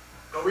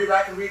 Go read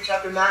back and read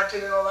chapter 9,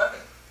 10, and 11.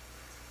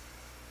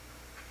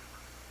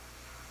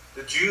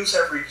 The Jews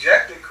have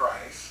rejected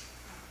Christ.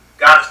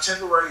 God has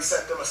temporarily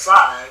set them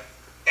aside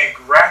and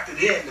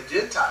grafted in the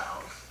Gentiles.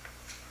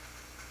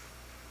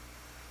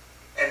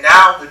 And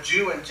now the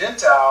Jew and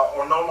Gentile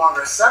are no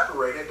longer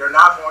separated. They're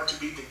not going to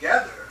be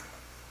together.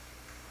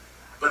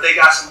 But they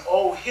got some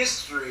old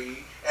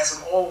history and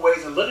some old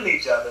ways of looking at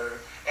each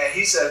other. And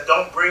he says,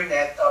 don't bring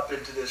that up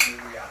into this new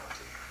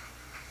reality.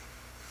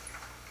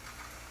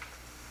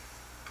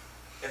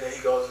 And then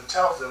he goes and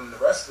tells them in the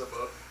rest of the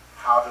book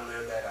how to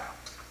live that out.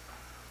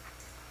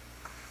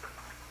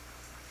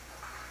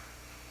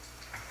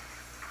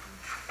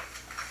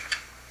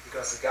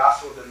 Because the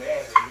gospel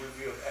demands a new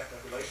view of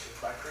ethnic relations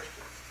by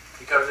Christians.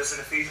 He covers this in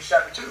Ephesians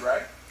chapter 2,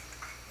 right?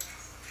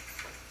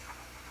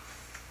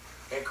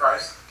 In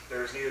Christ,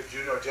 there is neither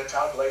Jew nor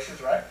Gentile,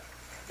 Galatians, right?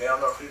 Male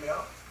nor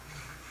female.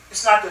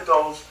 It's not that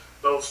those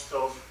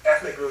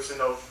ethnic groups and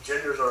those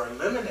genders are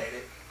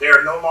eliminated. They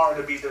are no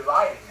longer to be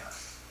dividing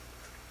us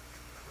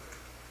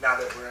now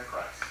that we're in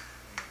Christ.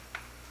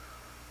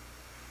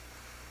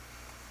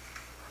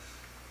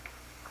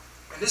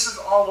 And this is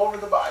all over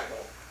the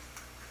Bible.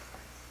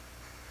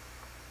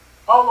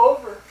 All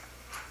over.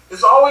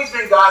 It's always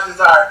been God's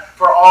desire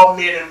for all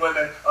men and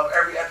women of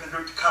every ethnic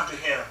group to come to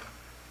Him.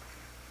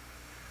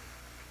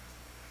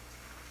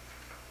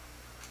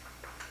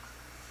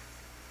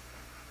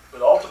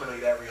 But ultimately,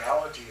 that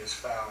reality is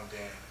found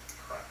in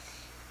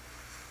Christ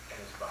and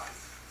His body.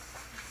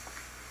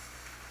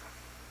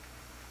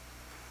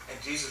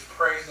 And Jesus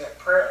prays that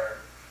prayer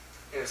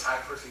in His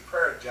high priestly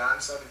prayer, John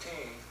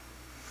 17,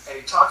 and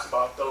He talks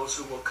about those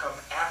who will come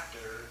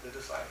after the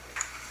disciples.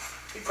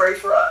 He prays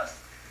for us.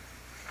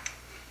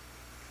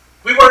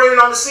 We weren't even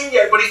on the scene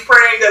yet, but He's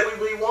praying that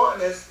we be one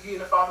as He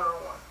and the Father are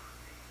one.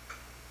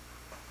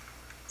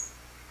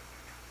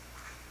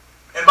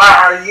 And by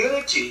our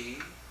unity,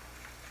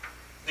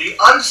 the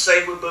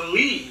unsaved would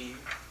believe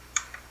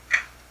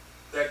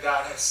that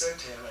God has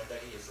sent Him and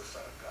that He is the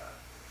Son of God.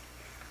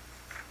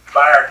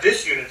 By our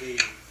disunity,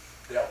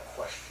 they'll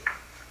question.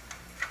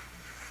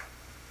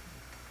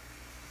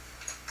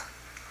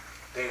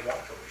 They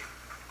won't believe.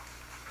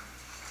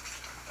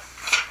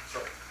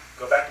 So,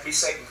 go back to be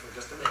Satan for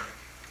just a minute.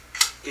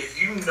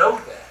 If you know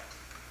that,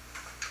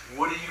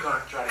 what are you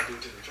going to try to do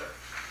to the church?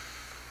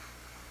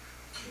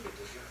 Keep it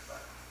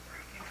disunified.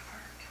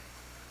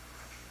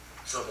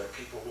 So that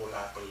people will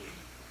not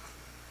believe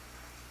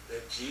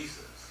that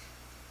Jesus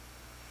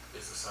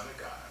is the Son of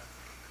God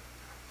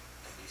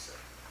and be saved.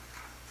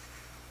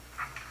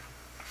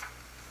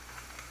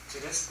 See,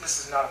 this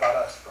is not about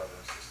us, brothers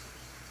and sisters.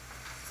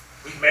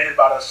 We've made it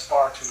about us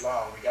far too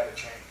long. We got to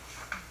change.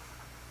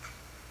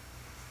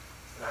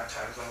 And our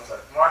time is almost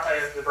like, Martha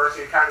has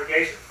diversity of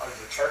congregation. Are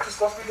the churches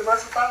supposed to be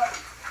diversified?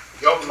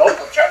 Your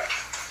local church?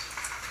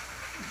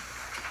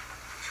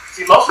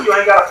 See, most of you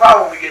ain't got a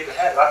problem when we get to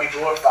heaven. I'll be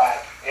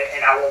glorified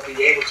and I won't be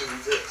able to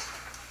resist.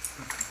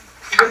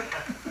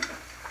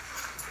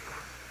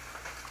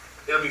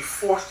 It'll be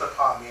forced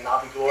upon me and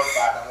I'll be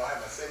glorified. I won't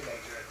have my sin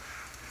nature.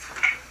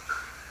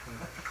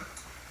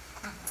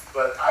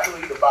 But I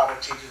believe the Bible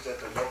teaches that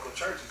the local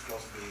church is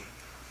supposed to be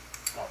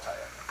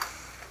multi-ethnic.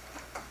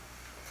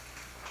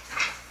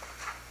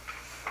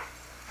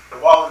 The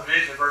wall of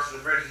division versus the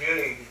bridge of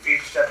unity,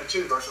 Ephesians chapter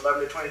 2, verse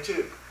 11 to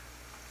 22.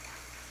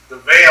 The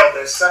veil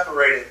that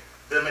separated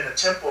them in the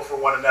temple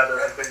from one another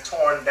has been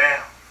torn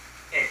down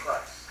in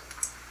Christ.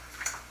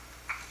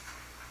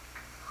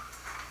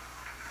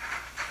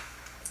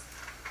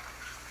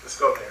 Let's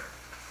go there.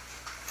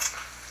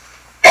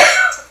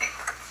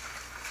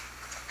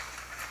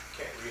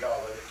 Can't read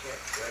all of it.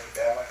 Can't break it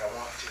down like I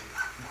want to. I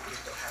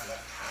just don't have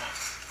enough time.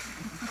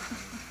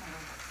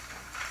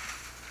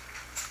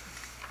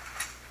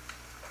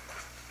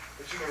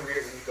 But you can read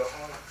it when you go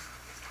home.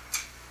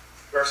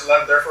 Verse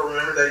 11, therefore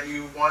remember that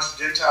you once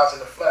Gentiles in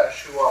the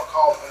flesh, who are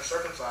called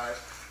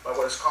uncircumcised by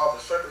what is called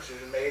the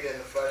circumcision made in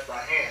the flesh by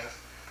hands,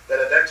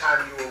 that at that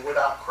time you were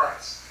without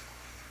Christ,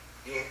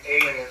 being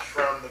aliens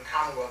from the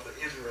commonwealth of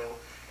Israel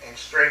and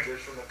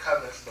strangers from the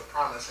covenants of the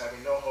promise,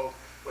 having no hope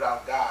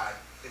without God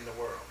in the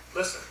world.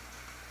 Listen,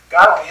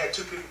 God only had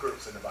two people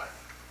groups in the Bible.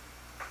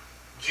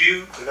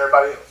 Jews and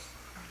everybody else.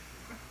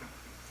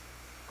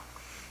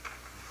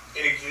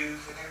 Any Jews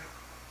in here?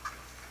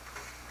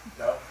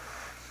 No?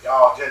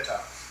 Y'all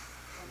Gentiles.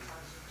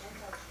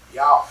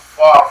 Y'all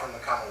far from the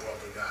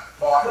commonwealth of God.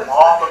 Far from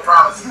all the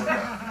promises of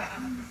God.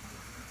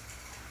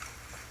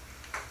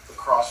 The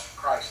cross of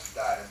Christ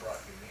died and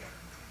brought you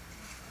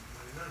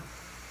near.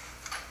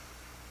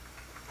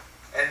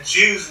 And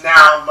Jews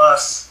now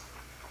must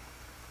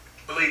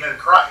believe in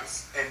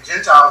Christ. And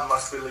Gentiles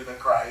must believe in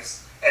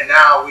Christ. And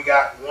now we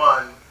got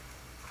one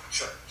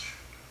church.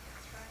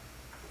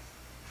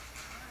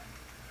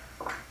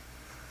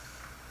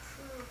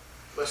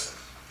 Listen.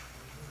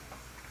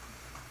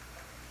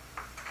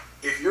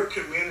 If your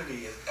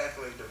community is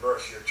ethnically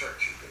diverse, your church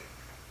should be.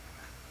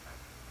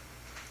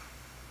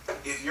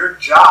 If your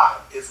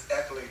job is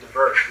ethnically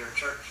diverse, your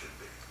church should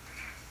be.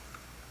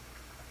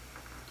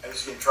 I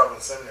used to get in trouble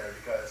in seminary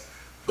because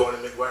going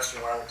to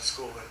Midwestern where I went to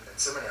school and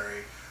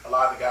seminary, a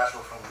lot of the guys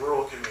were from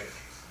rural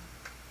communities.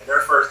 And their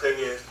first thing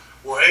is,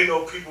 well, ain't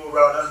no people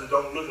around us that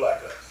don't look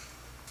like us.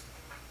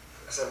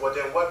 I said, well,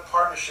 then what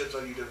partnerships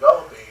are you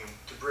developing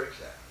to bridge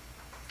that?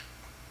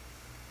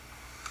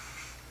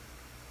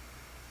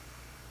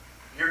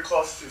 You're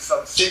close to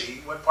some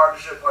city. What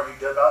partnership are you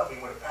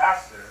developing with a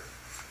pastor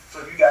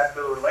so you guys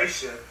build a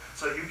relationship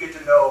so you get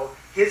to know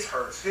his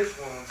hurts, his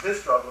wounds,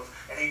 his struggles,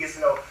 and he gets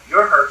to know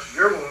your hurts,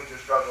 your wounds, your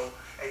struggle,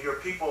 and your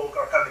people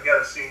are coming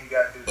together seeing you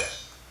guys do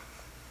that.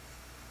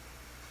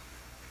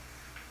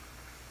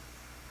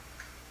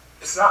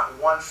 It's not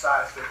one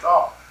size fits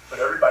all, but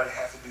everybody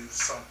has to do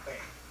something.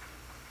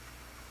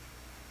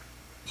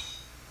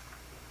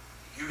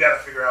 You got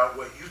to figure out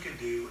what you can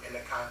do in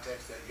the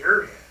context that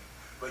you're in.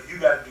 But you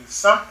got to do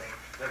something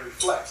that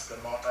reflects the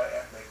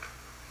multi-ethnic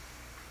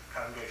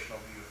congregational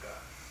view of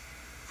God.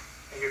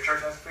 And your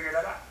church has to figure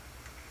that out.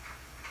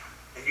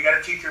 And you got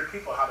to teach your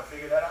people how to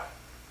figure that out.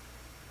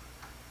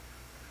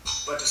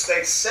 But to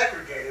stay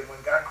segregated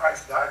when God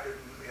Christ died to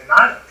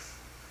unite us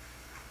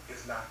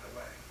is not the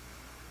way.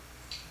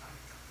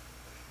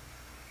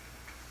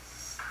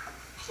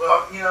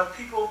 Well, you know,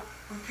 people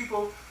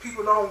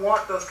don't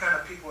want those kind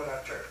of people in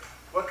our church.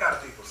 What kind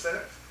of people?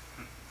 Sinners?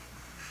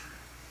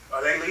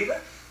 Are they leaving?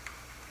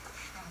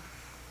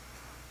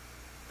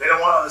 They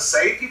don't want to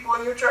save people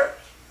in your church?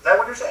 Is that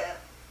what you're saying?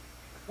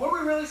 What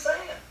are we really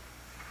saying?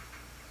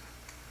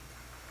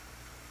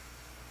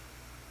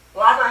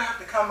 Well, I might have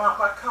to come out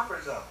my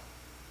comfort zone.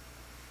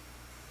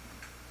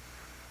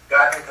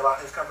 God didn't come out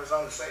his comfort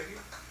zone to save you.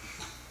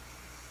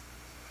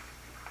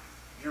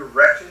 You're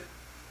wretched,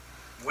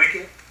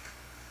 wicked,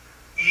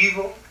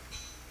 evil,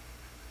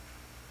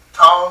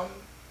 tongue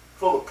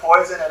full of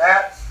poison and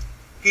apps.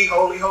 He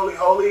holy, holy,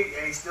 holy,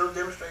 and he still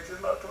demonstrates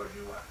his love towards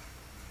you. Why?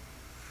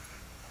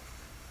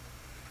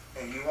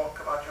 And you won't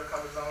come out your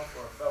comfort zone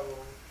for a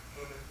fellow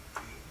human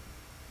being.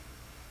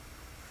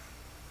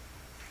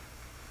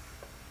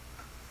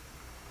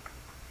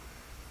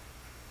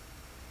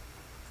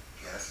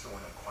 Yeah, that's the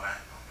one of quiet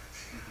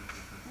moments.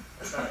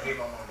 That's not a hate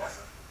moment, that's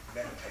a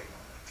meditate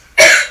moment.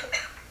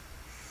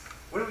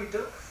 What are we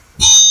doing?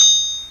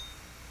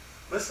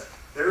 Listen,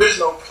 there is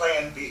no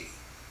plan B.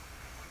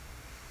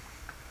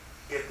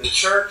 If the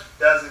church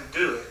doesn't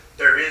do it,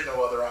 there is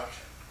no other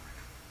option.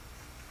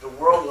 The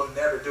world will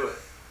never do it.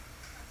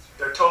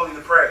 They're totally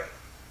depraved.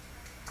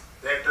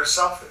 They're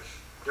selfish.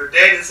 They're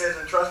dead in sins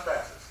and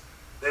trespasses.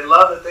 They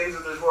love the things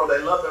of this world.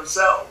 They love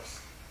themselves.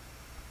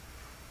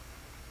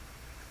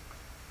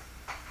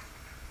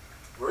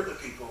 We're the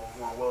people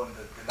who are willing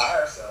to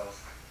deny ourselves,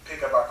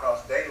 pick up our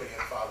cross daily,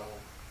 and follow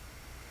Him.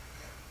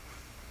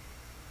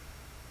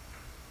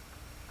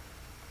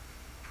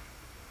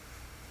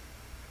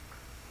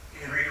 You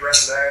can read the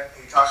rest of that.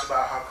 He talks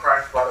about how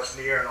Christ brought us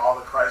near and all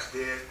that Christ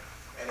did.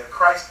 And if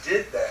Christ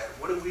did that,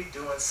 what are we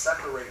doing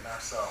separating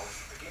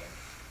ourselves again?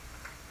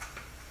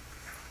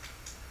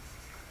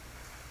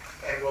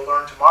 And we'll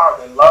learn tomorrow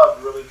that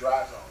love really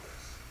drives all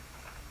this.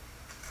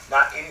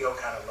 Not any old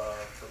kind of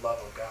love, the love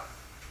of God.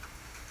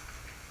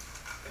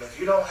 And if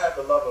you don't have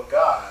the love of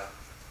God,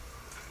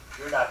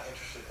 you're not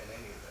interested in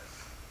any of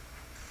this.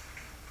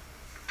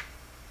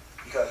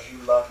 Because you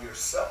love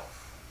yourself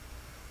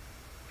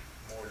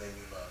more than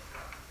you love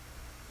God.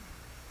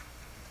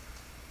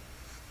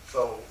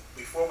 So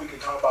before we can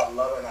talk about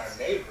loving our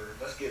neighbor,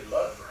 let's get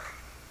love right.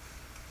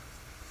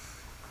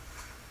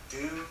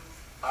 Do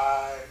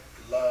I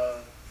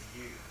love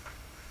you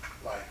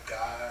like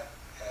God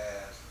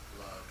has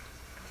loved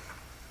me?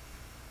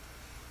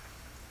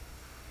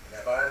 And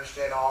if I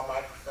understand all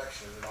my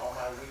perfections and all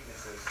my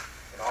weaknesses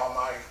and all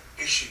my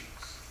issues,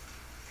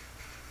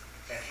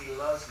 and He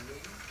loves me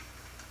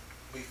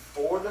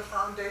before the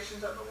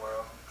foundations of the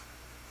world,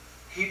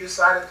 He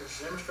decided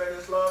to demonstrate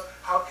His love,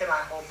 how can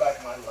I hold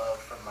back my love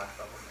from my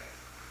fellow man?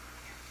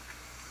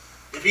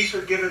 If He's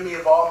forgiven me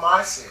of all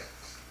my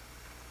sins,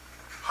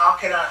 how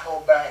can I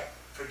hold back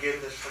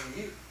forgiveness from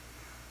you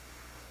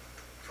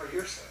for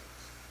your sins?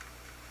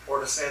 Or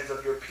the sins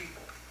of your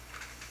people?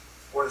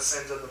 Or the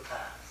sins of the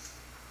past?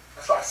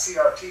 That's why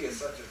CRT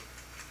is such a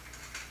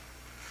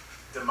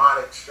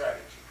demonic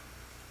strategy.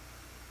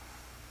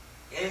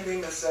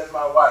 Anything that says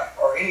my wife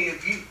or any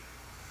of you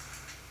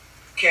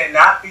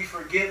cannot be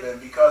forgiven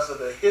because of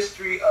the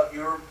history of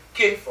your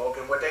kinfolk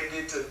and what they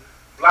did to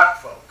black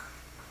folk,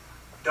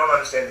 don't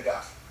understand the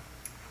gospel.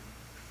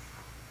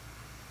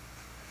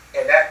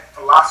 And that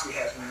philosophy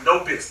has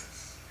no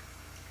business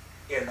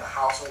in the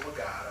household of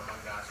God among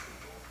God's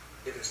people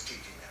if it's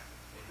teaching that.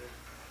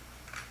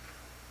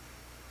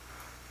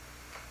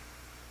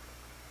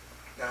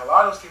 Now, a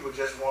lot of those people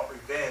just want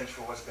revenge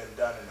for what's been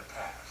done in the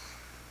past.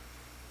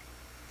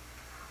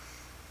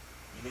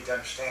 You need to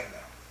understand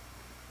that.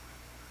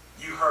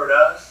 You hurt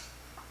us,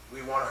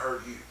 we want to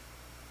hurt you.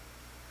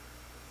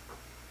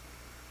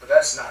 But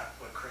that's not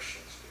what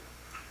Christians do.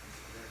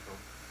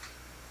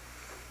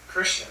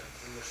 Christians,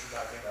 and this is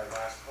I think our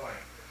last point,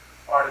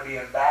 are to be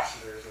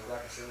ambassadors of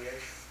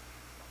reconciliation.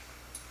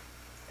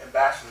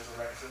 Ambassadors of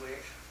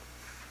reconciliation.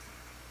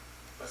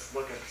 Let's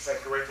look at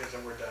 2 Corinthians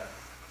and we're done.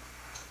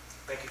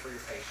 Thank you for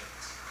your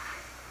patience.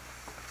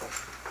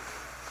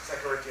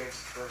 2 Corinthians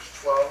verse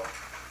 12.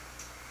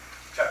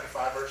 Chapter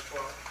 5, verse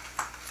 12.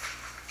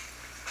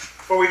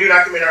 For we do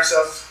not commit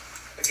ourselves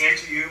again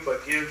to you,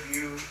 but give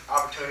you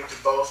opportunity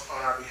to boast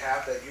on our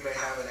behalf, that you may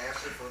have an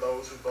answer for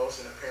those who boast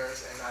in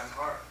appearance and not in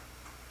heart.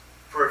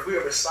 For if we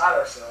are beside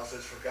ourselves,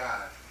 it's for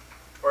God.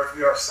 Or if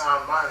we are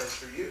sound minded, it's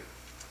for you.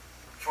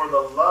 For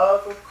the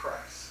love of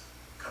Christ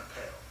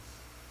compels.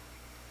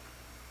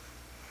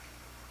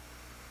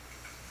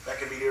 That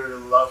can be either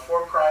the love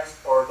for Christ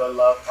or the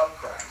love of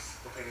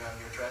Christ, depending on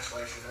your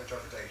translation or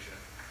interpretation.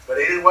 But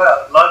either way,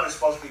 love is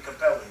supposed to be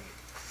compelling you.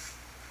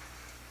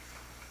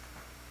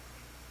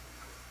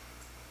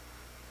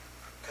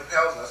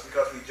 Compels us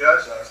because we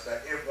judge us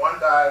that if one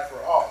died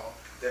for all,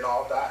 then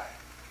all died.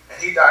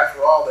 And He died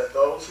for all, that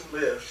those who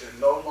live should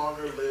no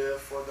longer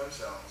live for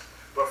themselves,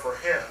 but for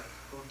Him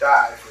who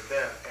died for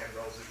them and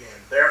rose again.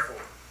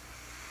 Therefore,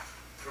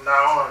 from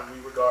now on,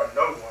 we regard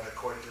no one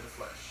according to the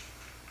flesh.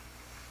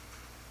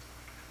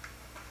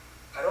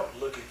 I don't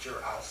look at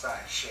your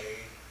outside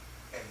shade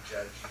and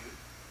judge you.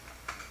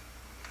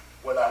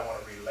 Whether I want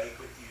to relate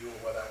with you, or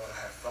whether I want to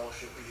have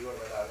fellowship with you, or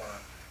whether I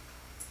want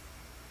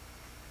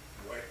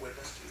to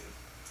witness to you.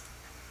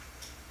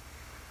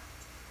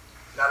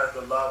 Now that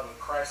the love of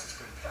Christ is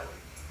compelling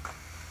me.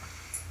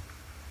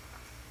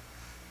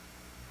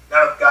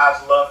 Now that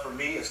God's love for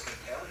me is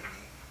compelling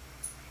me.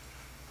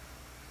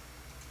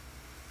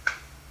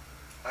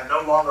 I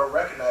no longer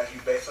recognize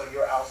you based on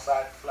your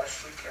outside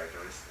fleshly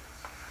characteristics.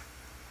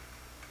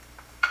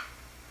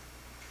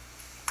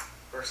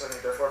 Verse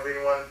 17, therefore if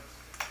anyone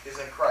is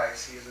in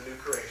Christ, he is a new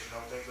creation.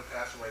 All things have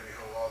passed away.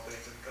 Behold, all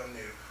things have become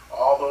new.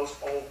 All those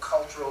old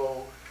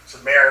cultural,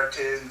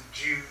 Samaritan,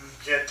 Jews,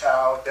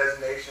 Gentile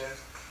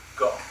designations,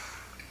 gone.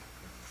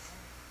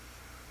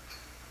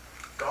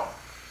 Gone.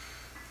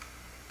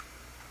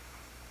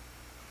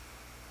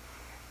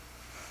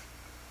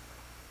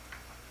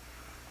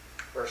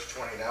 Verse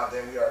 20, now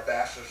then we are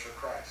ambassadors for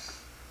Christ,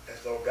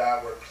 as though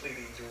God were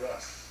pleading through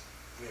us.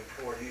 We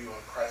implore you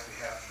on Christ's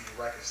behalf to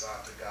be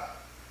reconciled to God.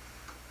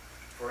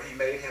 For He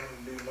made Him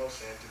who knew no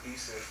sin to be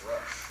sin for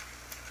us,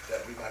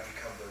 that we might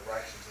become the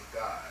righteousness of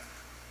God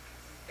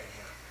in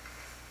Him.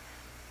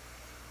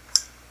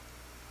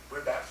 We're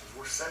ambassadors.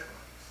 We're sent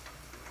ones.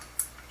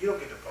 You don't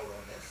get to vote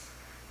on this.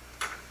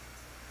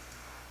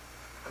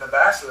 An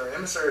ambassador, an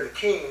emissary of the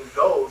king,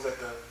 goes at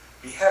the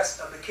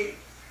behest of the king.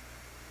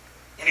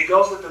 And he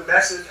goes with the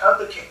message of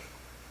the King.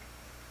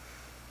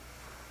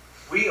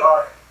 We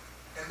are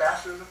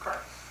ambassadors of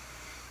Christ,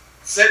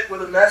 sent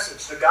with a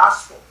message, the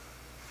gospel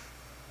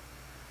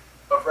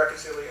of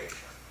reconciliation.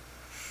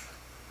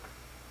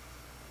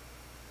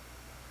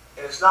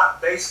 And it's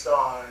not based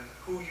on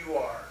who you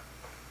are,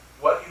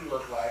 what you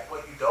look like,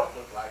 what you don't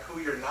look like,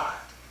 who you're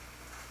not,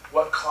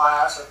 what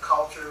class or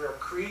culture or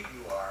creed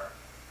you are.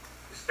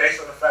 It's based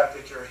on the fact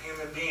that you're a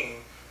human being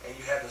and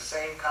you have the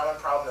same common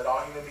problem that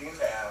all human beings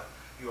have.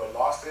 You are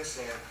lost in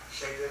sin,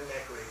 shaped in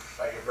iniquity.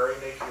 By your very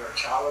nature, you're a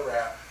child of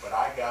wrath, but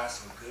I got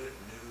some good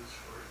news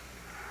for you.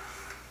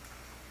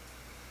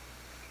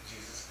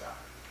 Jesus died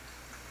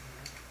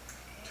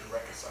to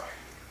reconcile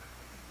you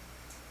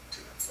to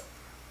himself.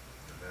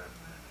 Amen.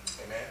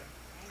 Amen.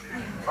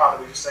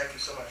 Father, we just thank you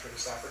so much for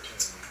this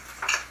opportunity.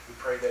 We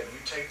pray that you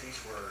take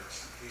these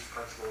words, these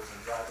principles, and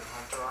drive them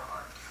home to our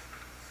heart.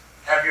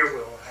 Have your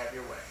will, have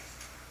your way.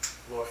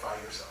 Glorify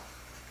yourself.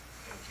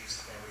 In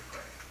Jesus' name we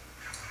pray.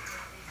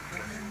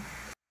 Amen.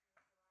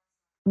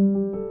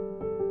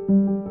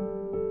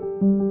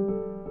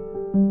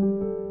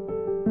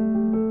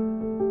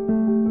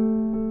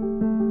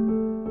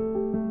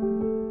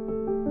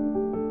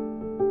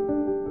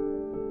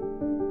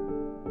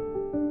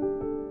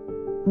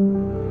 Thank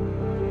you.